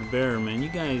standard bearer, man. You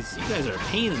guys are a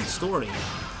pain in the story.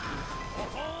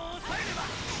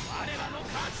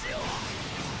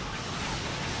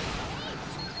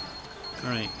 All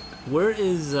right, where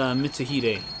is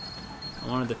Mitsuhide? I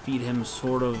want to defeat him,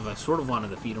 sort of. I sort of want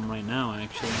to defeat him right now,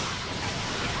 actually.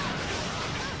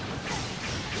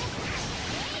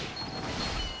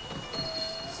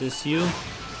 Is this you?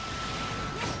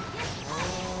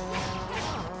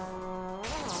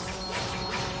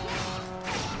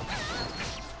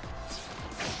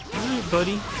 Alright,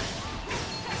 buddy.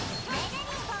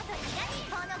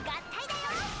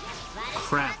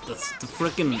 Crap, the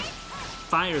frickin'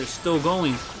 fire is still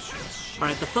going.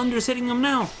 Alright, the thunder's hitting him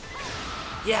now.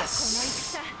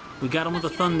 Yes! We got him with the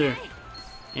thunder.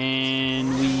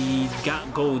 And we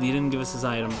got gold. He didn't give us his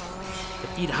item.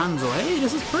 Defeat Hanzo. Hey,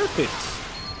 this is perfect.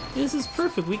 This is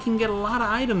perfect. We can get a lot of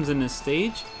items in this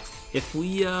stage. If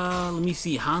we, let me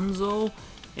see, Hanzo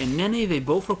and Nene, they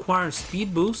both require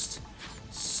speed boost.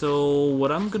 So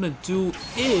what I'm gonna do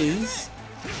is...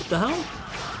 What the hell?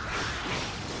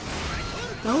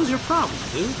 What the hell is your problem,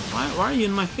 dude? Why are you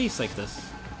in my face like this?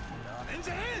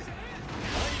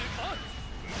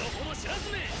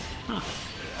 Huh.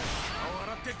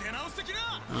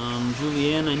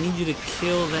 Julianne, I need you to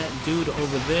kill that dude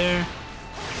over there.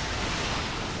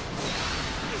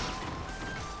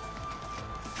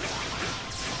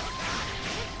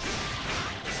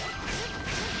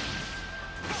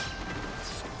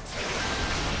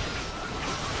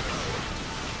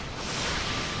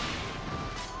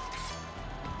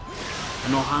 I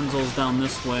know Hanzo's down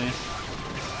this way.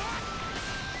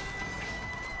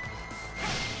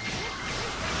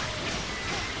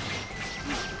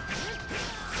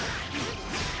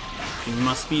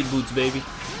 My speed boots, baby.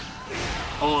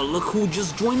 Oh, look who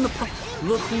just joined the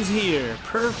look who's here.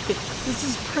 Perfect. This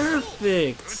is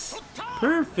perfect.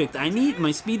 Perfect. I need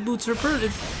my speed boots are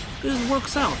perfect. This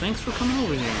works out. Thanks for coming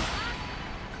over here.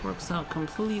 Works out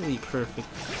completely perfect.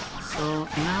 So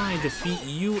now I defeat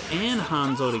you and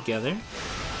Hanzo together.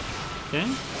 Okay.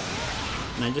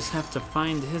 And I just have to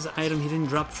find his item. He didn't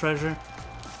drop treasure.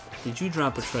 Did you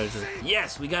drop a treasure?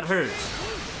 Yes, we got hers.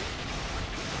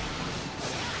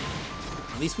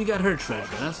 At least we got her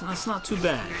treasure. That's not too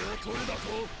bad.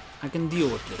 I can deal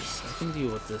with this. I can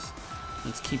deal with this.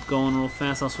 Let's keep going real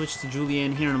fast. I'll switch to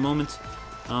Julianne here in a moment.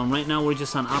 Right now we're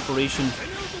just on Operation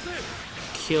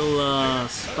Kill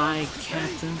Spy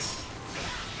Captains.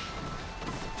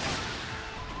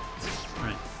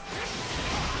 Alright.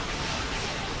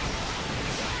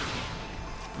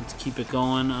 Let's keep it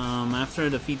going. After I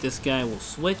defeat this guy, we'll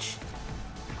switch.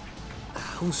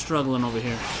 Who's struggling over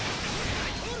here?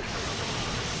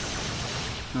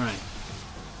 Alright.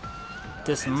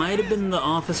 This might have been the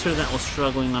officer that was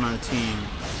struggling on our team.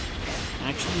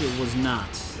 Actually, it was not.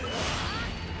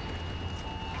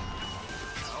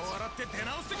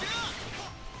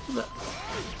 What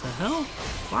the hell?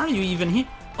 Why are you even here?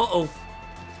 Uh-oh.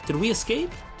 Did we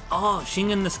escape? Oh,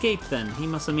 Shingen escaped then. He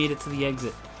must have made it to the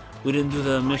exit. We didn't do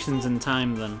the missions in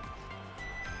time then.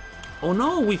 Oh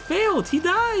no, we failed! He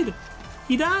died!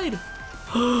 He died!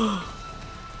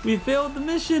 We failed the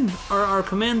mission! Our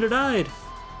commander died.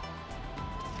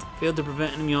 Failed to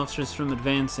prevent enemy officers from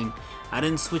advancing. I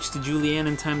didn't switch to Julianne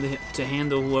in time to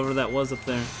handle whoever that was up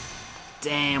there.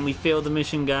 Damn, we failed the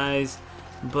mission, guys.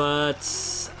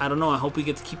 But I don't know. I hope we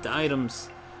get to keep the items.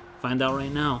 Find out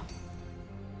right now.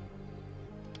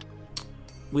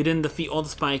 We didn't defeat all the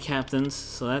spy captains,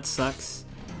 so that sucks.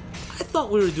 I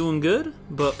thought we were doing good,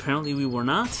 but apparently we were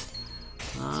not.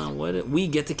 We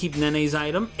get to keep Nene's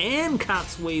item and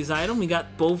Katsue's item. We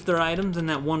got both their items in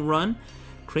that one run.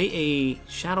 Create a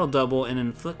shadow double and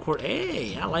inflict court.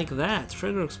 Hey, I like that.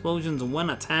 Trigger explosions when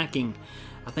attacking.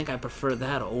 I think I prefer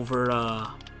that over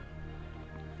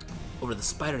the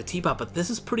spider teapot, but this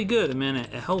is pretty good, man.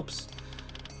 It helps.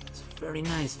 It's very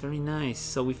nice, very nice.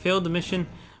 So we failed the mission,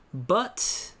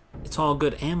 but it's all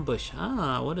good. Ambush.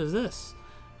 Ah, what is this?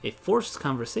 A forced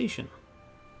conversation.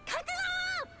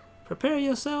 Prepare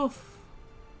yourself.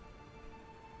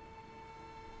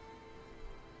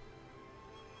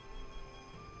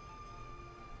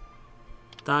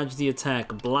 Dodge the attack.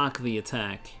 Block the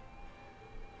attack.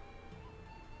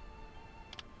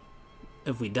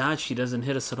 If we dodge, she doesn't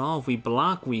hit us at all. If we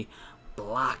block it.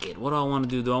 What do I want to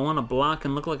do? Do I want to block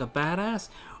and look like a badass?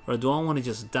 Or do I want to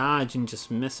just dodge and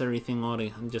just miss everything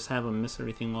and just have them miss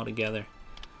everything altogether?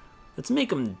 Let's make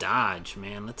them dodge,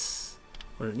 man.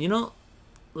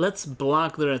 Let's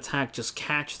block their attack. Just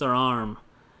catch their arm.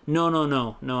 No,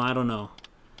 I don't know.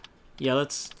 Yeah,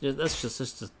 let's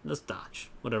dodge.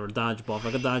 Whatever, dodgeball. If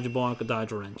I could dodge a ball, I could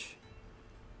dodge a wrench.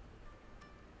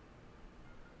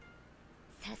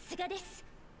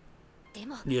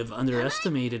 You have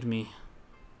underestimated me.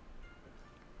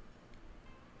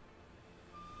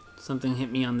 Something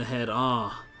hit me on the head.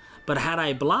 Ah, but had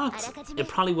I blocked, it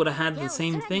probably would have had the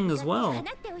same thing as well.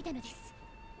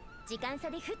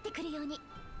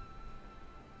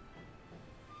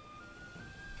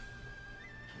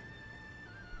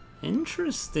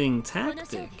 Interesting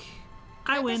tactic.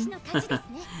 I win.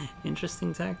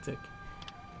 Interesting tactic.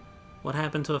 What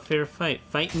happened to a fair fight?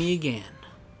 Fight me again.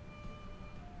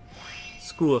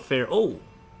 Screw a fair. Oh.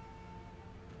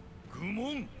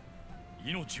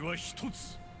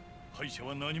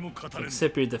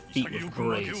 Accept your defeat with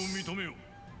grace.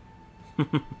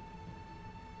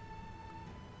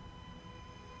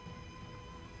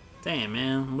 Damn,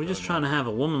 man. We're just trying to have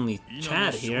a womanly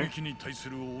chat here.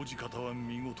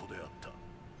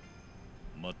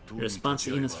 Your response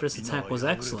to Ina's first attack was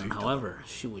excellent, however,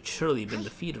 she would surely have been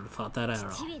defeated without that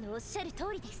arrow.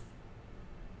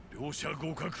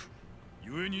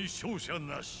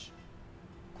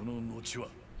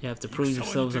 You have to prove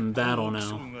yourselves in battle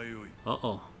now.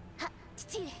 Uh-oh.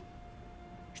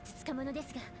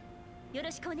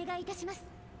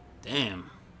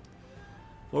 Damn.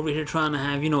 We're over here trying to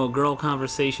have, a girl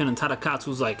conversation, and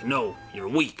Tadakatsu's like, no, you're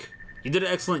weak. You did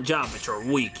an excellent job, but you're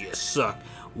weak, you suck.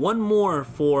 One more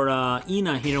for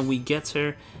Ina here. We get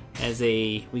to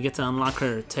unlock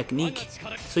her technique.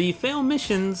 So you fail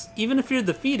missions, even if you're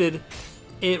defeated,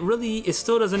 it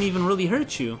still doesn't even really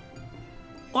hurt you.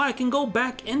 Or I can go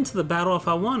back into the battle if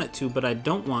I wanted to, but I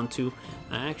don't want to.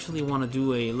 I actually want to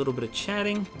do a little bit of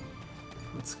chatting.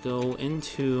 Let's go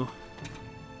into...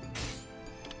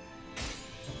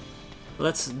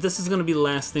 This is going to be the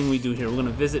last thing we do here. We're going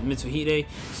to visit Mitsuhide.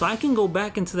 So I can go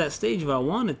back into that stage if I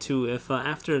wanted to, if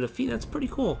after a defeat. That's pretty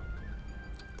cool.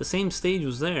 The same stage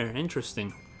was there.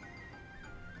 Interesting.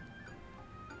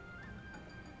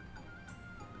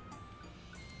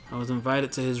 I was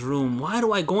invited to his room. Why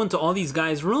do I go into all these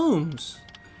guys' rooms?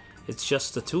 It's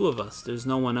just the two of us. There's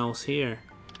no one else here.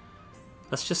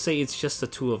 Let's just say it's just the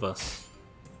two of us.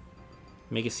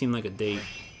 Make it seem like a date.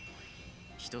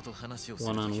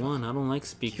 One-on-one. I don't like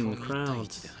speaking to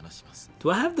crowds.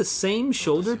 Do I have the same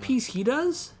shoulder piece he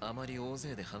does?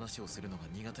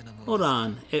 Hold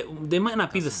on. They might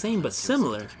not be the same, but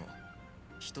similar.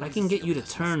 I can get you to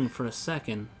turn for a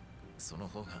second.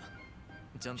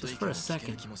 Just for a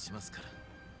second.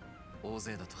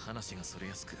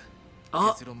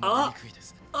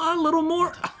 A little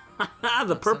more.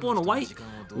 The purple and white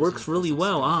works really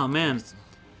well. Ah, man.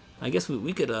 I guess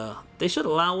we could, they should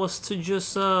allow us to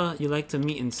just, you like to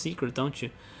meet in secret, don't you?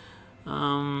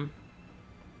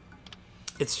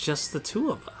 It's just the two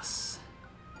of us.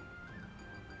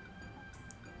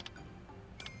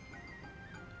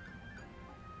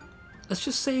 Let's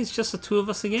just say it's just the two of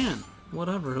us again.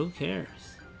 Whatever, who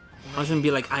cares? I was gonna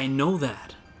be like, I know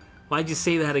that. Why'd you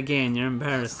say that again? You're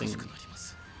embarrassing.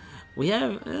 We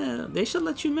have, they should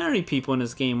let you marry people in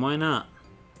this game, why not?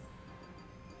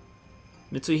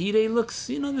 Mitsuhide looks,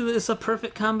 it's a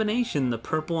perfect combination. The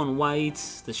purple and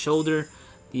whites, the shoulder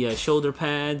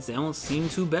pads, they don't seem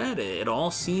too bad. It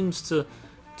all seems to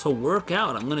to work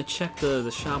out. I'm gonna check the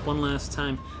shop one last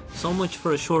time. So much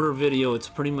for a shorter video. It's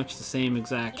pretty much the same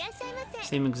exact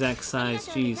size.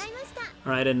 Jeez.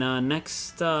 All right, and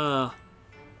next time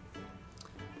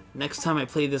I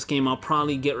play this game, I'll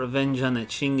probably get revenge on that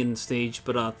Shingen stage.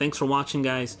 But thanks for watching,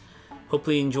 guys.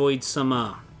 Hopefully you enjoyed some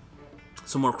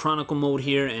more Chronicle mode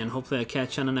here, and hopefully I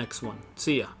catch you on the next one.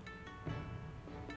 See ya.